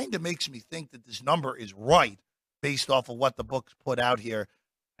 which kind of makes me think that this number is right based off of what the books put out here.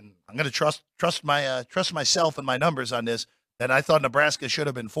 And I'm going to trust myself and my numbers on this. That I thought Nebraska should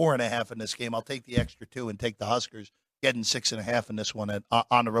have been 4.5 in this game. I'll take the extra 2 and take the Huskers getting 6.5 in this one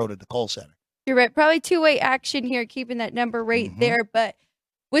on the road at the Kohl Center. You're right. Probably two-way action here, keeping that number right there. But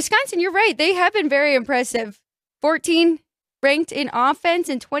Wisconsin, you're right. They have been very impressive. 14 ranked in offense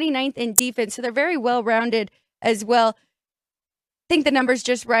and 29th in defense. So they're very well-rounded as well. I think the number's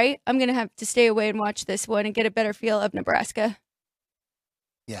just right. I'm going to have to stay away and watch this one and get a better feel of Nebraska.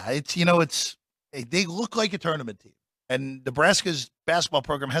 Yeah, they look like a tournament team. And Nebraska's basketball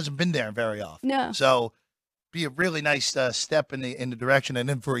program hasn't been there very often. No. So be a really nice step in the direction. And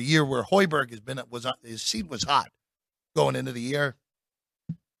then for a year where Hoiberg his seat was hot going into the year,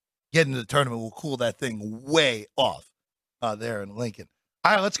 getting to the tournament will cool that thing way off there in Lincoln.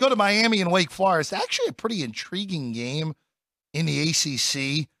 All right, let's go to Miami and Wake Forest. Actually a pretty intriguing game in the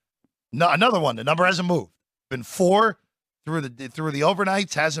ACC. No, another one. The number hasn't moved. Been 4 through the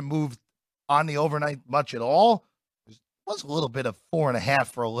overnights. Hasn't moved on the overnight much at all. Was a little bit of 4.5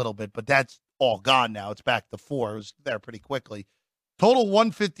 for a little bit, but that's all gone now. It's back to 4. It was there pretty quickly. Total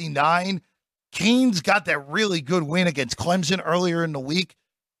 159. Canes got that really good win against Clemson earlier in the week.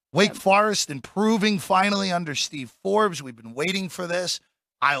 Wake Forest improving finally under Steve Forbes. We've been waiting for this.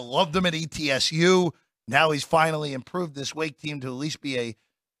 I loved him at ETSU. Now he's finally improved this Wake team to at least be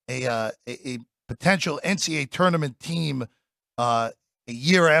a potential NCAA tournament team a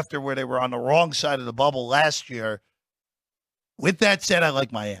year after where they were on the wrong side of the bubble last year. With that said, I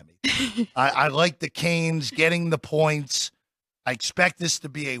like Miami. I like the Canes getting the points. I expect this to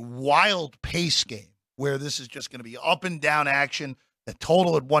be a wild pace game where this is just going to be up and down action. The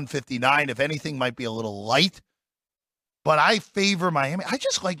total at 159, if anything, might be a little light. But I favor Miami. I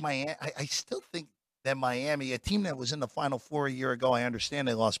just like Miami. I still think that Miami, a team that was in the Final Four a year ago, I understand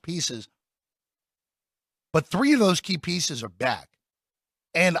they lost pieces. But 3 of those key pieces are back.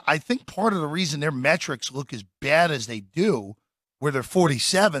 And I think part of the reason their metrics look as bad as they do, where they're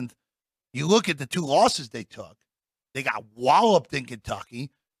 47th, you look at the 2 losses they took. They got walloped in Kentucky,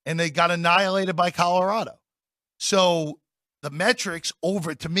 and they got annihilated by Colorado. So the metrics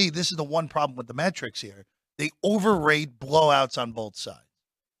to me, this is the one problem with the metrics here. They overrate blowouts on both sides,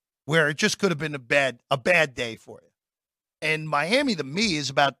 where it just could have been a bad day for you. And Miami, to me,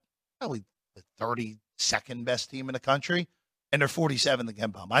 is about probably the 32nd best team in the country, and they're 47th in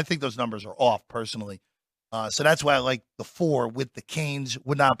Ken Palm. I think those numbers are off, personally. So that's why I like the 4 with the Canes.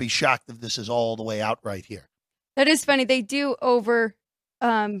 Would not be shocked if this is all the way out right here. That is funny. They do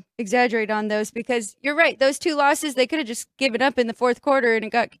exaggerate on those because you're right. Those 2 losses, they could have just given up in the fourth quarter and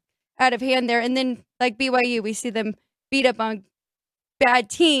it got out of hand there. And then like BYU, we see them beat up on bad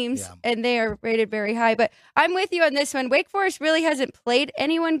teams and they are rated very high. But I'm with you on this one. Wake Forest really hasn't played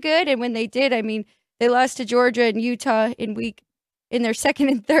anyone good. And when they did, I mean, they lost to Georgia and Utah in their second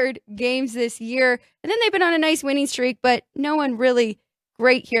and third games this year. And then they've been on a nice winning streak, but no one really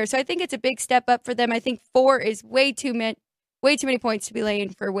great here. So I think it's a big step up for them. I think 4 is way too many points to be laying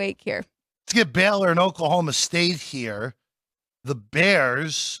for Wake here. Let's get Baylor and Oklahoma State here. The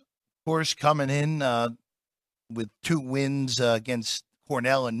Bears, of course, coming in with 2 wins against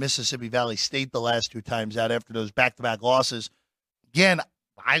Cornell and Mississippi Valley State the last 2 times out after those back-to-back losses. Again,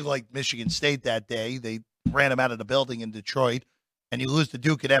 I liked Michigan State that day. They ran them out of the building in Detroit. And you lose to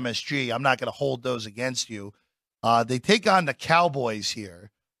Duke at MSG, I'm not going to hold those against you. They take on the Cowboys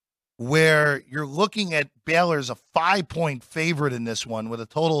here, where you're looking at Baylor's a 5-point favorite in this one with a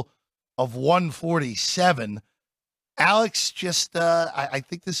total of 147. Alex, I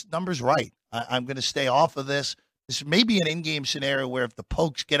think this number's right. I'm going to stay off of this. This may be an in-game scenario where if the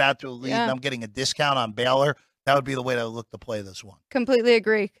Pokes get out to a lead and I'm getting a discount on Baylor, that would be the way to look to play this one. Completely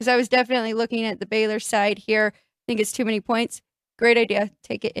agree, because I was definitely looking at the Baylor side here. I think it's too many points. Great idea.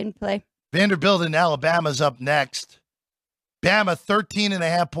 Take it in play. Vanderbilt and Alabama's up next. Bama,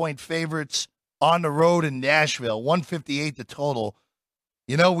 13.5-point favorites on the road in Nashville, 158 the total.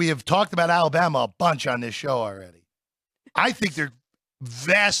 You know, we have talked about Alabama a bunch on this show already. I think they're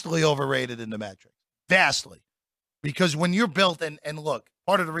vastly overrated in the metrics. Vastly. Because when you're built, and look,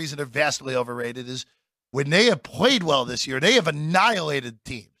 part of the reason they're vastly overrated is when they have played well this year, they have annihilated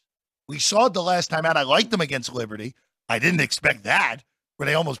teams. We saw it the last time out. I liked them against Liberty. I didn't expect that, where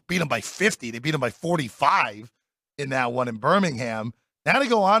they almost beat them by 50. They beat them by 45 in that one in Birmingham. Now they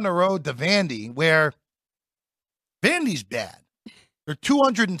go on the road to Vandy, where Vandy's bad. They're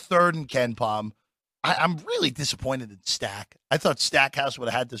 203rd in Ken Palm. I'm really disappointed in Stack. I thought Stackhouse would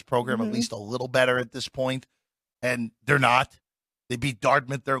have had this program at least a little better at this point, and they're not. They beat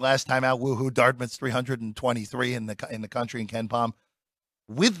Dartmouth their last time out. Woohoo! Dartmouth's 323 in the country in Ken Palm.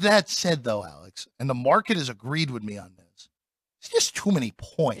 With that said, though, Alex, and the market has agreed with me on this, it's just too many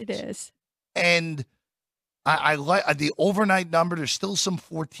points. It is. And I like the overnight number. There's still some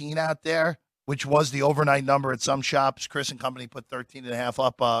 14 out there, which was the overnight number at some shops. Chris and company put 13.5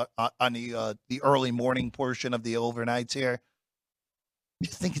 up on the early morning portion of the overnights here. I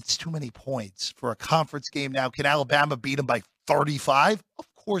think it's too many points for a conference game now. Can Alabama beat them by 35? Of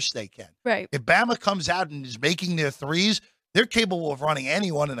course they can. Right. If Bama comes out and is making their threes, they're capable of running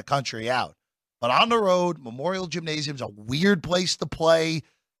anyone in the country out. But on the road, Memorial Gymnasium's a weird place to play.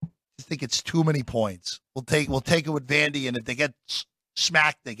 I think it's too many points. We'll take it with Vandy, and if they get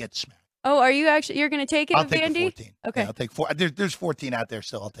smacked, they get smacked. Oh, are you actually? You're going to take it I'll with take Vandy? the 14. Okay. Yeah, I'll take 4. There's 14 out there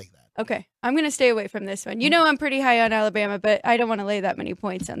still. I'll take that. Okay. I'm going to stay away from this one. You know I'm pretty high on Alabama, but I don't want to lay that many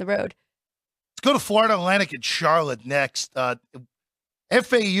points on the road. Let's go to Florida Atlantic and Charlotte next.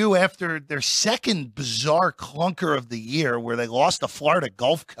 FAU, after their second bizarre clunker of the year where they lost to Florida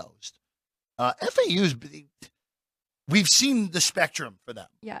Gulf Coast, FAU's we've seen the spectrum for them.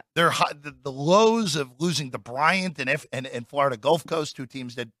 Yeah. They're the lows of losing to Bryant and Florida Gulf Coast, two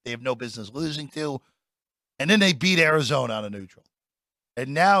teams that they have no business losing to. And then they beat Arizona on a neutral.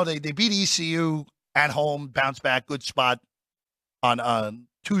 And now they beat ECU at home, bounce back, good spot on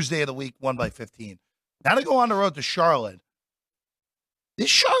Tuesday of the week, won by 15. Now they go on the road to Charlotte. This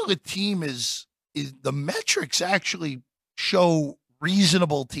Charlotte team is the metrics actually show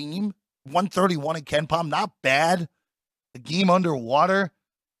reasonable team. 131 in Ken Palm, not bad. The game underwater.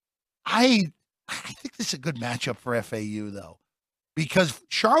 I think this is a good matchup for FAU, though, because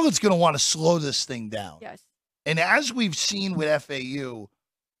Charlotte's going to want to slow this thing down. Yes. And as we've seen with FAU,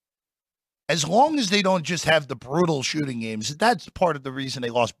 as long as they don't just have the brutal shooting games, that's part of the reason they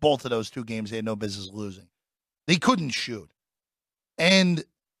lost both of those two games they had no business losing. They couldn't shoot. And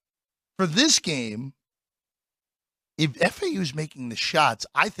for this game, if FAU is making the shots,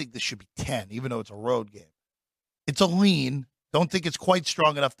 I think this should be 10, even though it's a road game. It's a lean. Don't think it's quite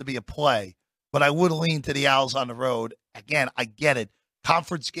strong enough to be a play, but I would lean to the Owls on the road. Again, I get it.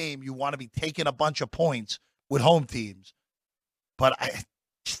 Conference game, you want to be taking a bunch of points with home teams. But I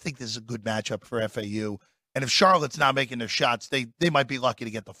just think this is a good matchup for FAU. And if Charlotte's not making their shots, they might be lucky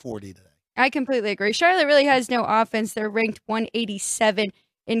to get the 40 today. I completely agree. Charlotte really has no offense. They're ranked 187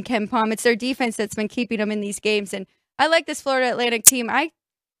 in Ken Palm. It's their defense that's been keeping them in these games. And I like this Florida Atlantic team. I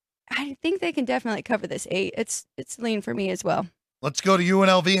think they can definitely cover this 8. It's lean for me as well. Let's go to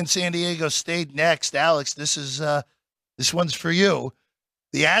UNLV and San Diego State next. Alex, this one's for you.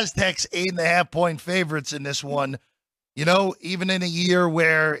 The Aztecs 8.5-point favorites in this one. You know, even in a year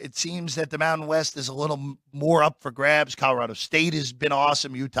where it seems that the Mountain West is a little more up for grabs, Colorado State has been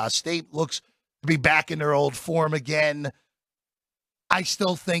awesome. Utah State looks to be back in their old form again. I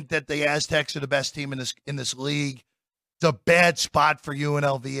still think that the Aztecs are the best team in this league. It's a bad spot for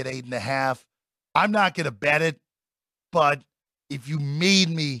UNLV at 8.5. I'm not going to bet it, but if you made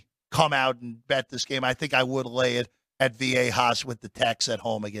me come out and bet this game, I think I would lay it at Viejas with the Tex at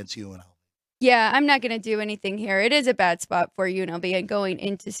home against UNLV. Yeah, I'm not going to do anything here. It is a bad spot for UNLV and going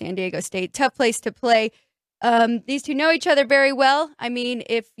into San Diego State. Tough place to play. These two know each other very well. I mean,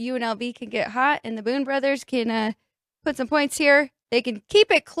 if UNLV can get hot and the Boone brothers can put some points here, they can keep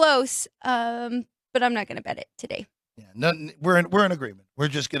it close, but I'm not going to bet it today. Yeah, we're in agreement. We're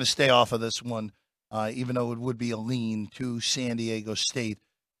just going to stay off of this one, even though it would be a lean to San Diego State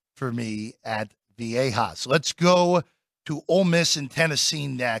for me at Viejas. Let's go to Ole Miss and Tennessee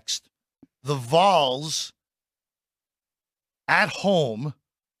next. The Vols at home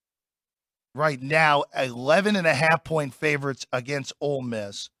right now, 11.5-point favorites against Ole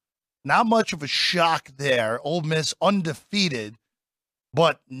Miss. Not much of a shock there. Ole Miss undefeated,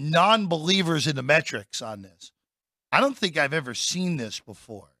 but non-believers in the metrics on this. I don't think I've ever seen this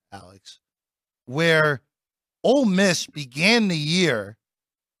before, Alex, where Ole Miss began the year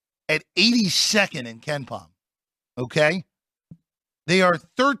at 82nd in Ken Palm. Okay? They are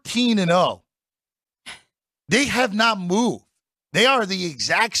 13-0. They have not moved. They are the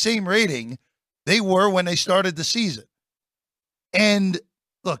exact same rating they were when they started the season. And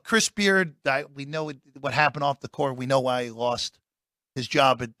look, Chris Beard, we know what happened off the court. We know why he lost his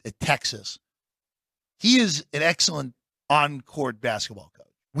job at Texas. He is an excellent on-court basketball coach.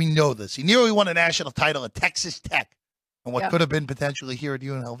 We know this. He nearly won a national title at Texas Tech and what could have been potentially here at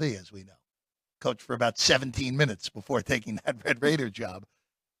UNLV, as we know. Coached for about 17 minutes before taking that Red Raider job.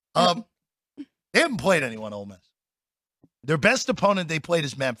 They haven't played anyone, Ole Miss. Their best opponent they played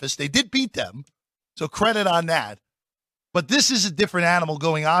is Memphis. They did beat them, so credit on that. But this is a different animal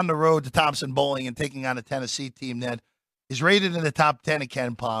going on the road to Thompson Bowling and taking on a Tennessee team that is rated in the top 10 at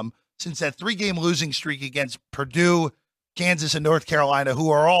Ken Palm since that 3-game losing streak against Purdue, Kansas, and North Carolina, who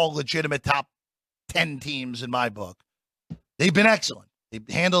are all legitimate top 10 teams in my book. They've been excellent. They've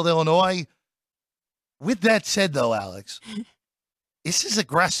handled Illinois. With that said, though, Alex, this is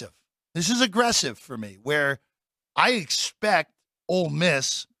aggressive. This is aggressive for me, where I expect Ole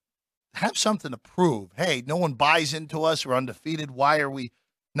Miss to have something to prove. Hey, no one buys into us. We're undefeated. Why are we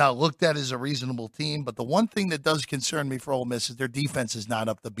not looked at as a reasonable team? But the one thing that does concern me for Ole Miss is their defense is not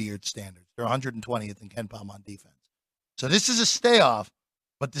up to Beard standards. They're 120th in Ken Palm on defense. So this is a stay-off,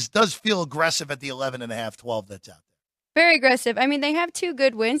 but this does feel aggressive at the 11.5, 12 that's out there. Very aggressive. I mean, they have 2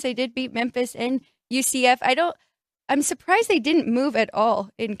 good wins. They did beat Memphis and UCF. I'm surprised they didn't move at all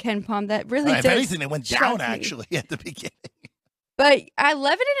in Ken Palm. That really does. If anything, they went down, me. actually, at the beginning. But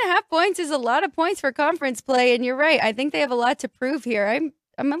 11.5 points is a lot of points for conference play, and you're right. I think they have a lot to prove here.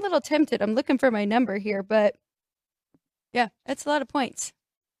 I'm a little tempted. I'm looking for my number here, but yeah, that's a lot of points.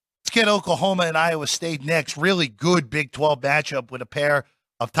 Let's get Oklahoma and Iowa State next. Really good Big 12 matchup with a pair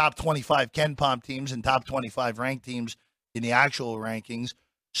of top 25 Ken Palm teams and top 25 ranked teams in the actual rankings.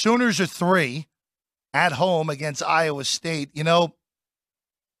 Sooners are 3 at home against Iowa State. You know,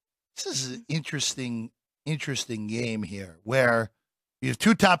 this is an interesting game here where you have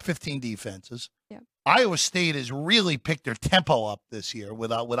 2 top 15 defenses. Yeah. Iowa State has really picked their tempo up this year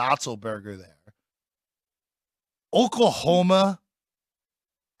with Otzelberger there. Oklahoma,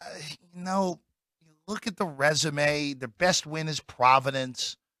 you look at the resume. Their best win is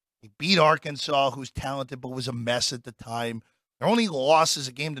Providence. They beat Arkansas, who's talented but was a mess at the time. Their only loss is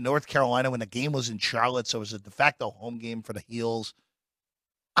a game to North Carolina when the game was in Charlotte, so it was a de facto home game for the Heels.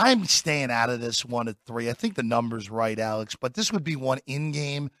 I'm staying out of this one at 3. I think the number's right, Alex, but this would be one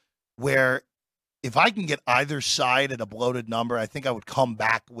in-game where if I can get either side at a bloated number, I think I would come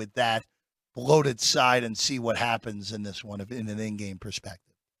back with that bloated side and see what happens in this one in an in-game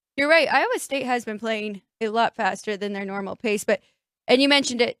perspective. You're right. Iowa State has been playing a lot faster than their normal pace, and you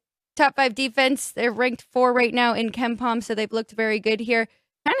mentioned it, top 5 defense, they're ranked 4 right now in Ken Palm, so they've looked very good here.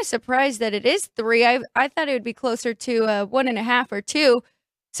 Kind of surprised that it is 3. I thought it would be closer to 1.5 or 2.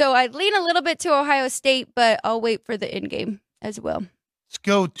 So I lean a little bit to Ohio State, but I'll wait for the in-game as well. Let's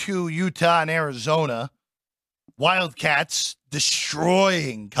go to Utah and Arizona. Wildcats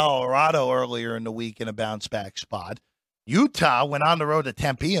destroying Colorado earlier in the week in a bounce-back spot. Utah went on the road to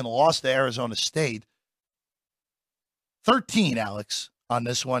Tempe and lost to Arizona State. 13, Alex, on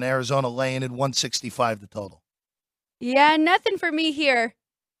this one. Arizona laying at 165 the total. Yeah, nothing for me here.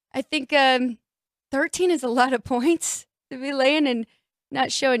 I think 13 is a lot of points to be laying and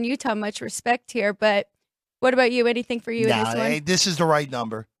not showing Utah much respect here. But what about you? Anything for you in this one? This is the right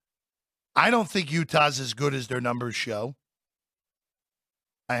number. I don't think Utah's as good as their numbers show.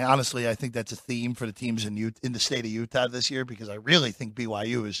 I think that's a theme for the teams in the state of Utah this year because I really think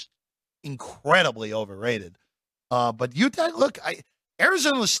BYU is incredibly overrated. But Utah, look,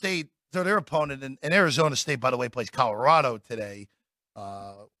 Arizona State, so their opponent, and Arizona State, by the way, plays Colorado today.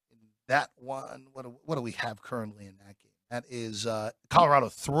 That one, what do we have currently in that game? That is Colorado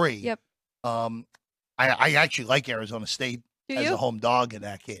 3. Yep. I actually like Arizona State as a home dog in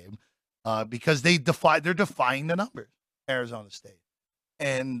that game because they're defying the numbers, Arizona State.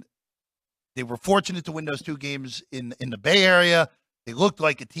 And they were fortunate to win those 2 games in the Bay Area. They looked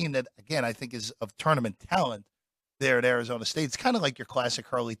like a team that, again, I think is of tournament talent there at Arizona State. It's kind of like your classic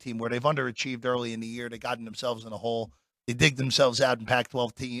Hurley team where they've underachieved early in the year. They gotten themselves in a hole. They dig themselves out in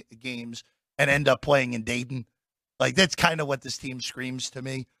Pac-12 games and end up playing in Dayton. Like, that's kind of what this team screams to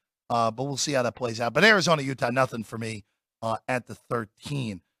me. But we'll see how that plays out. But Arizona, Utah, nothing for me at the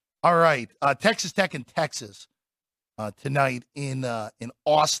 13. All right, Texas Tech and Texas tonight in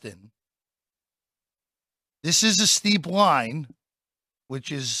Austin. This is a steep line,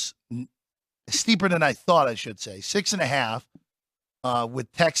 which is steeper than I thought, I should say. 6.5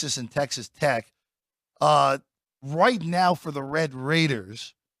 with Texas and Texas Tech. Right now for the Red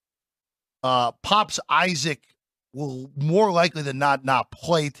Raiders, Pops Isaac will more likely than not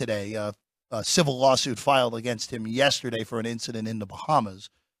play today. A civil lawsuit filed against him yesterday for an incident in the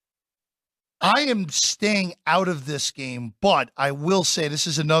Bahamas. I am staying out of this game, but I will say this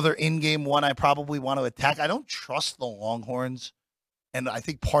is another in-game one I probably want to attack. I don't trust the Longhorns, and I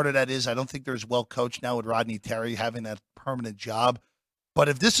think part of that is I don't think they're as well coached now with Rodney Terry having that permanent job. But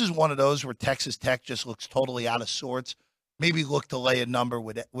if this is one of those where Texas Tech just looks totally out of sorts, maybe look to lay a number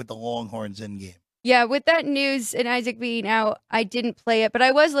with the Longhorns in-game. Yeah, with that news and Isaac being out, I didn't play it, but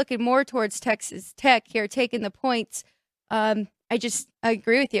I was looking more towards Texas Tech here, taking the points. I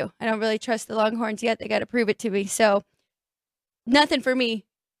agree with you. I don't really trust the Longhorns yet. They got to prove it to me. So nothing for me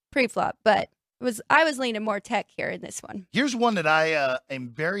pre-flop, but I was leaning more Tech here in this one. Here's one that I am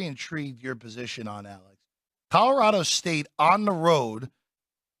very intrigued your position on, Alex. Colorado State on the road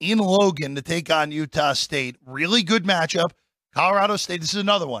in Logan to take on Utah State. Really good matchup. Colorado State, this is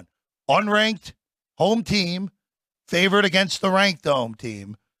another one. Unranked home team, favored against the ranked home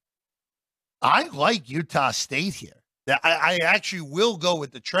team. I like Utah State here. I actually will go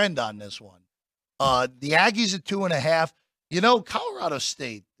with the trend on this one. The Aggies at 2.5. Colorado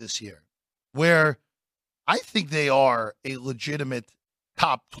State this year, where I think they are a legitimate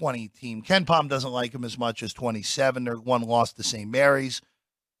top 20 team. Ken Pom doesn't like them as much as 27. They're one loss to St. Mary's.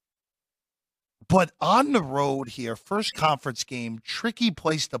 But on the road here, first conference game, tricky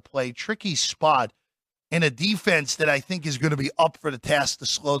place to play, tricky spot, and a defense that I think is going to be up for the task to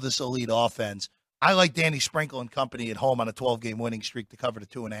slow this elite offense. I like Danny Sprinkle and company at home on a 12-game winning streak to cover the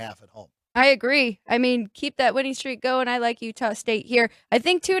 2.5 at home. I agree. I mean, keep that winning streak going. I like Utah State here. I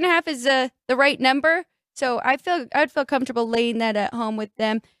think 2.5 is the right number, so I'd feel comfortable laying that at home with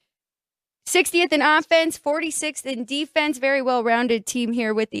them. 60th in offense, 46th in defense. Very well-rounded team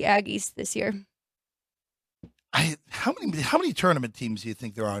here with the Aggies this year. How many tournament teams do you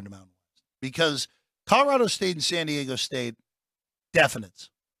think there are in the Mountain West? Because Colorado State and San Diego State, definites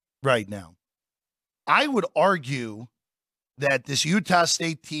right now. I would argue that this Utah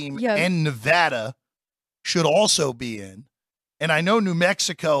State team and Nevada should also be in. And I know New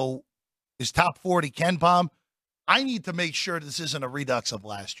Mexico is top 40 Ken Pom. I need to make sure this isn't a redux of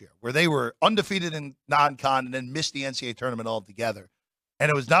last year, where they were undefeated in non-con and then missed the NCAA tournament altogether. And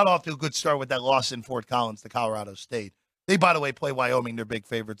it was not off to a good start with that loss in Fort Collins to Colorado State. They, by the way, play Wyoming. They're big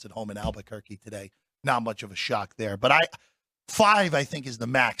favorites at home in Albuquerque today. Not much of a shock there. But 5, I think, is the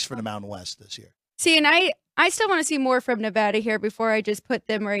max for the Mountain West this year. See, and I still want to see more from Nevada here before I just put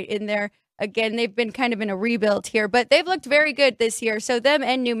them right in there. Again, they've been kind of in a rebuild here, but they've looked very good this year. So them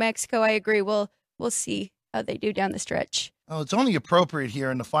and New Mexico, I agree. We'll see how they do down the stretch. Oh, it's only appropriate here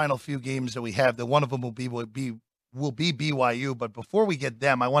in the final few games that we have that one of them will be BYU. But before we get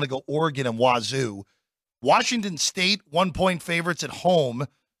them, I want to go Oregon and Wazoo. Washington State, 1-point favorites at home.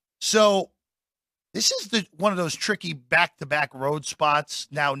 So this is one of those tricky back-to-back road spots.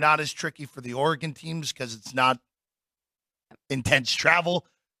 Now, not as tricky for the Oregon teams because it's not intense travel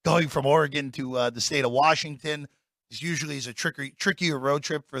going from Oregon to the state of Washington. This usually is a trickier road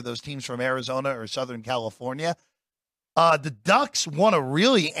trip for those teams from Arizona or Southern California. The Ducks won a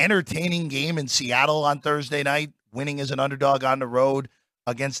really entertaining game in Seattle on Thursday night, winning as an underdog on the road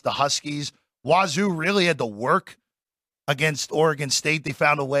against the Huskies. Wazoo really had to work against Oregon State. They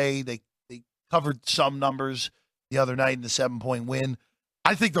found a way. They covered some numbers the other night in the 7-point win.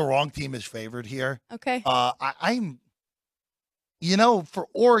 I think the wrong team is favored here. Okay. For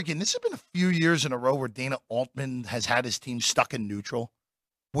Oregon, this has been a few years in a row where Dana Altman has had his team stuck in neutral,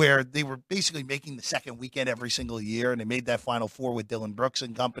 where they were basically making the second weekend every single year, and they made that Final Four with Dylan Brooks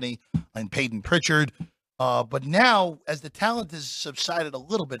and company and Peyton Pritchard. But now, as the talent has subsided a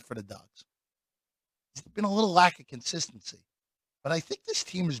little bit for the Ducks, there's been a little lack of consistency. But I think this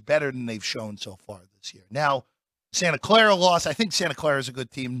team is better than they've shown so far this year. Now, Santa Clara lost. I think Santa Clara is a good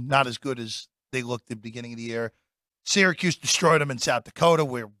team, not as good as they looked at the beginning of the year. Syracuse destroyed them in South Dakota,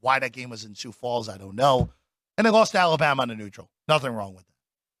 why that game was in Sioux Falls, I don't know. And they lost to Alabama on the neutral. Nothing wrong with that.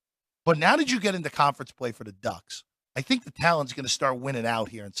 But now that you get into conference play for the Ducks, I think the talent's going to start winning out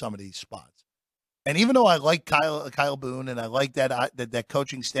here in some of these spots. And even though I like Kyle Boone and I like that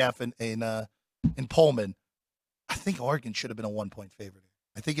coaching staff in Pullman, I think Oregon should have been a 1-point favorite.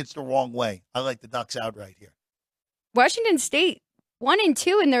 I think it's the wrong way. I like the Ducks outright here. Washington State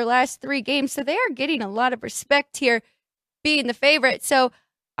 1-2 in their last 3 games, so they are getting a lot of respect here, being the favorite. So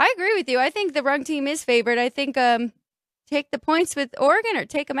I agree with you. I think the wrong team is favored. I think take the points with Oregon or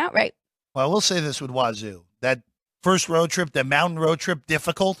take them outright. Well, I will say this with Wazoo. That first road trip, the mountain road trip,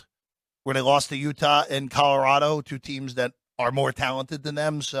 difficult, where they lost to Utah and Colorado, 2 teams that are more talented than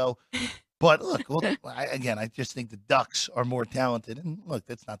them. So, but look, I just think the Ducks are more talented. And look,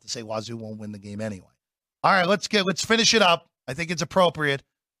 that's not to say Wazoo won't win the game anyway. All right, let's finish it up. I think it's appropriate.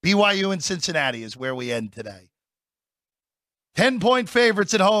 BYU and Cincinnati is where we end today. 10-point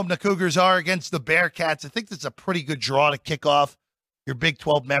favorites at home, the Cougars are against the Bearcats. I think that's a pretty good draw to kick off your Big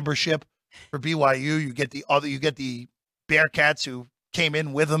 12 membership for BYU. You get the Bearcats who came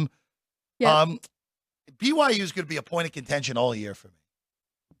in with them. Yeah. BYU is going to be a point of contention all year for me.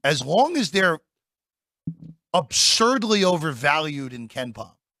 As long as they're absurdly overvalued in Ken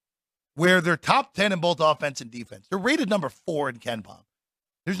Pom, where they're top 10 in both offense and defense. They're rated number 4 in Ken Pom.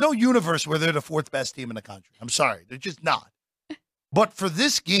 There's no universe where they're the 4th best team in the country. I'm sorry. They're just not. But for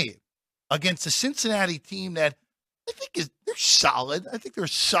this game against the Cincinnati team that I think they're solid. I think they're a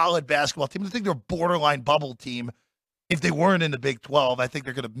solid basketball team. I think they're a borderline bubble team. If they weren't in the Big 12, I think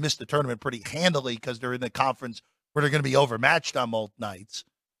they're going to miss the tournament pretty handily because they're in the conference where they're going to be overmatched on both nights.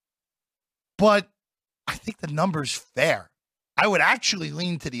 But I think the number's fair. I would actually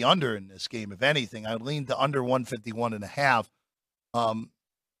lean to the under in this game, if anything. I would lean to under 151.5.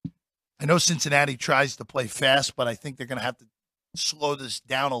 I know Cincinnati tries to play fast, but I think they're going to have to slow this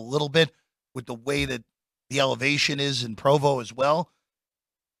down a little bit with the way that the elevation is in Provo as well.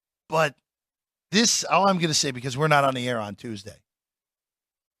 But this, all I'm going to say, because we're not on the air on Tuesday,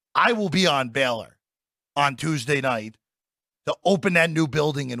 I will be on Baylor on Tuesday night to open that new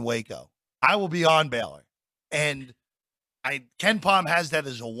building in Waco. I will be on Baylor. And Ken Pom has that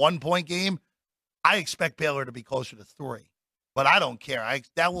as a 1-point game. I expect Baylor to be closer to 3. But I don't care.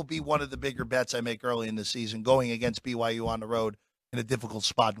 That will be one of the bigger bets I make early in the season, going against BYU on the road in a difficult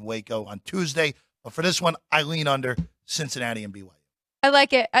spot in Waco on Tuesday. But for this one, I lean under Cincinnati and BYU. I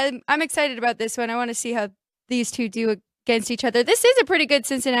like it. I'm excited about this one. I want to see how these two do against each other. This is a pretty good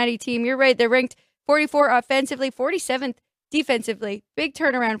Cincinnati team. You're right. They're ranked 44 offensively, 47th defensively. Big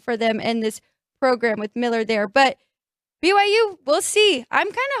turnaround for them in this program with Miller there. But BYU, we'll see. I'm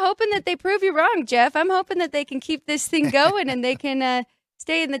kind of hoping that they prove you wrong, Jeff. I'm hoping that they can keep this thing going and they can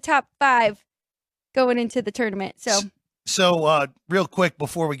stay in the top 5 going into the tournament. So real quick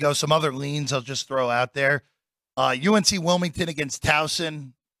before we go, some other leans I'll just throw out there. UNC Wilmington against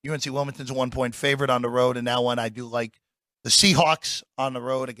Towson. UNC Wilmington's a 1-point favorite on the road, and that one I do like the Seahawks on the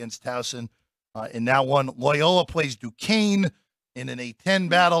road against Towson. In that one, Loyola plays Duquesne in an A-10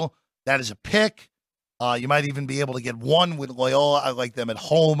 battle. That is a pick. You might even be able to get one with Loyola. I like them at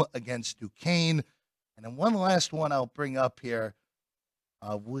home against Duquesne. And then one last one I'll bring up here.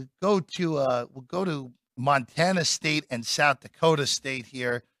 We'll go to Montana State and South Dakota State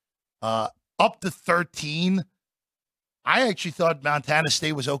here. Up to 13. I actually thought Montana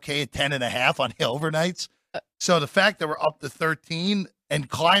State was okay at 10.5 on overnights. So the fact that we're up to 13 and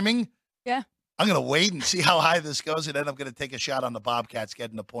climbing, yeah, I'm going to wait and see how high this goes, and then I'm going to take a shot on the Bobcats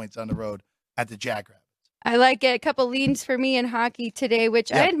getting the points on the road at the Jackrabbits. I like it. A couple leans for me in hockey today,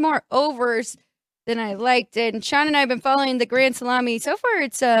 which I had more overs than I liked. And Sean and I have been following the Grand Salami. So far,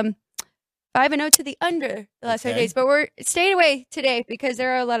 it's 5-0 to the under the last 5 days. But we're staying away today because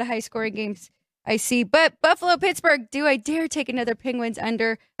there are a lot of high-scoring games I see. But Buffalo, Pittsburgh, do I dare take another Penguins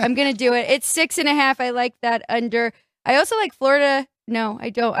under? I'm going to do it. It's 6.5. I like that under. I also like Florida. No, I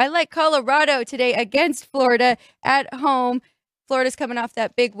don't. I like Colorado today against Florida at home. Florida's coming off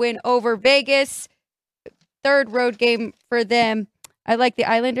that big win over Vegas. 3rd road game for them. I like the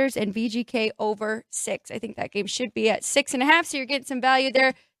Islanders and VGK over 6. I think that game should be at 6.5, so you're getting some value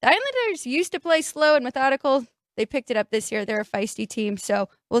there. The Islanders used to play slow and methodical. They picked it up this year. They're a feisty team, so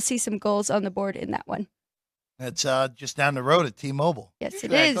we'll see some goals on the board in that one. It's just down the road at T-Mobile. Yes,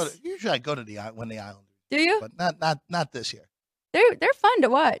 usually it is. Usually I go to the Islanders. Do you? But not this year. They're fun to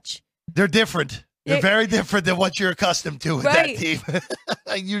watch. They're different. They're very different than what you're accustomed to with that team.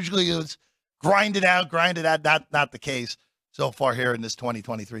 Usually it's grind it out. Not the case so far here in this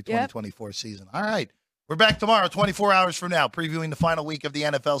 2023-2024 season. All right. We're back tomorrow, 24 hours from now, previewing the final week of the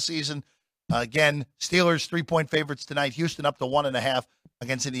NFL season. Again, Steelers 3-point favorites tonight. Houston up to 1.5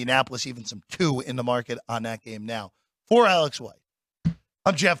 against Indianapolis, even some 2 in the market on that game now. For Alex White,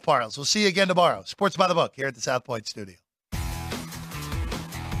 I'm Jeff Parles. We'll see you again tomorrow. Sports by the Book here at the South Point Studio.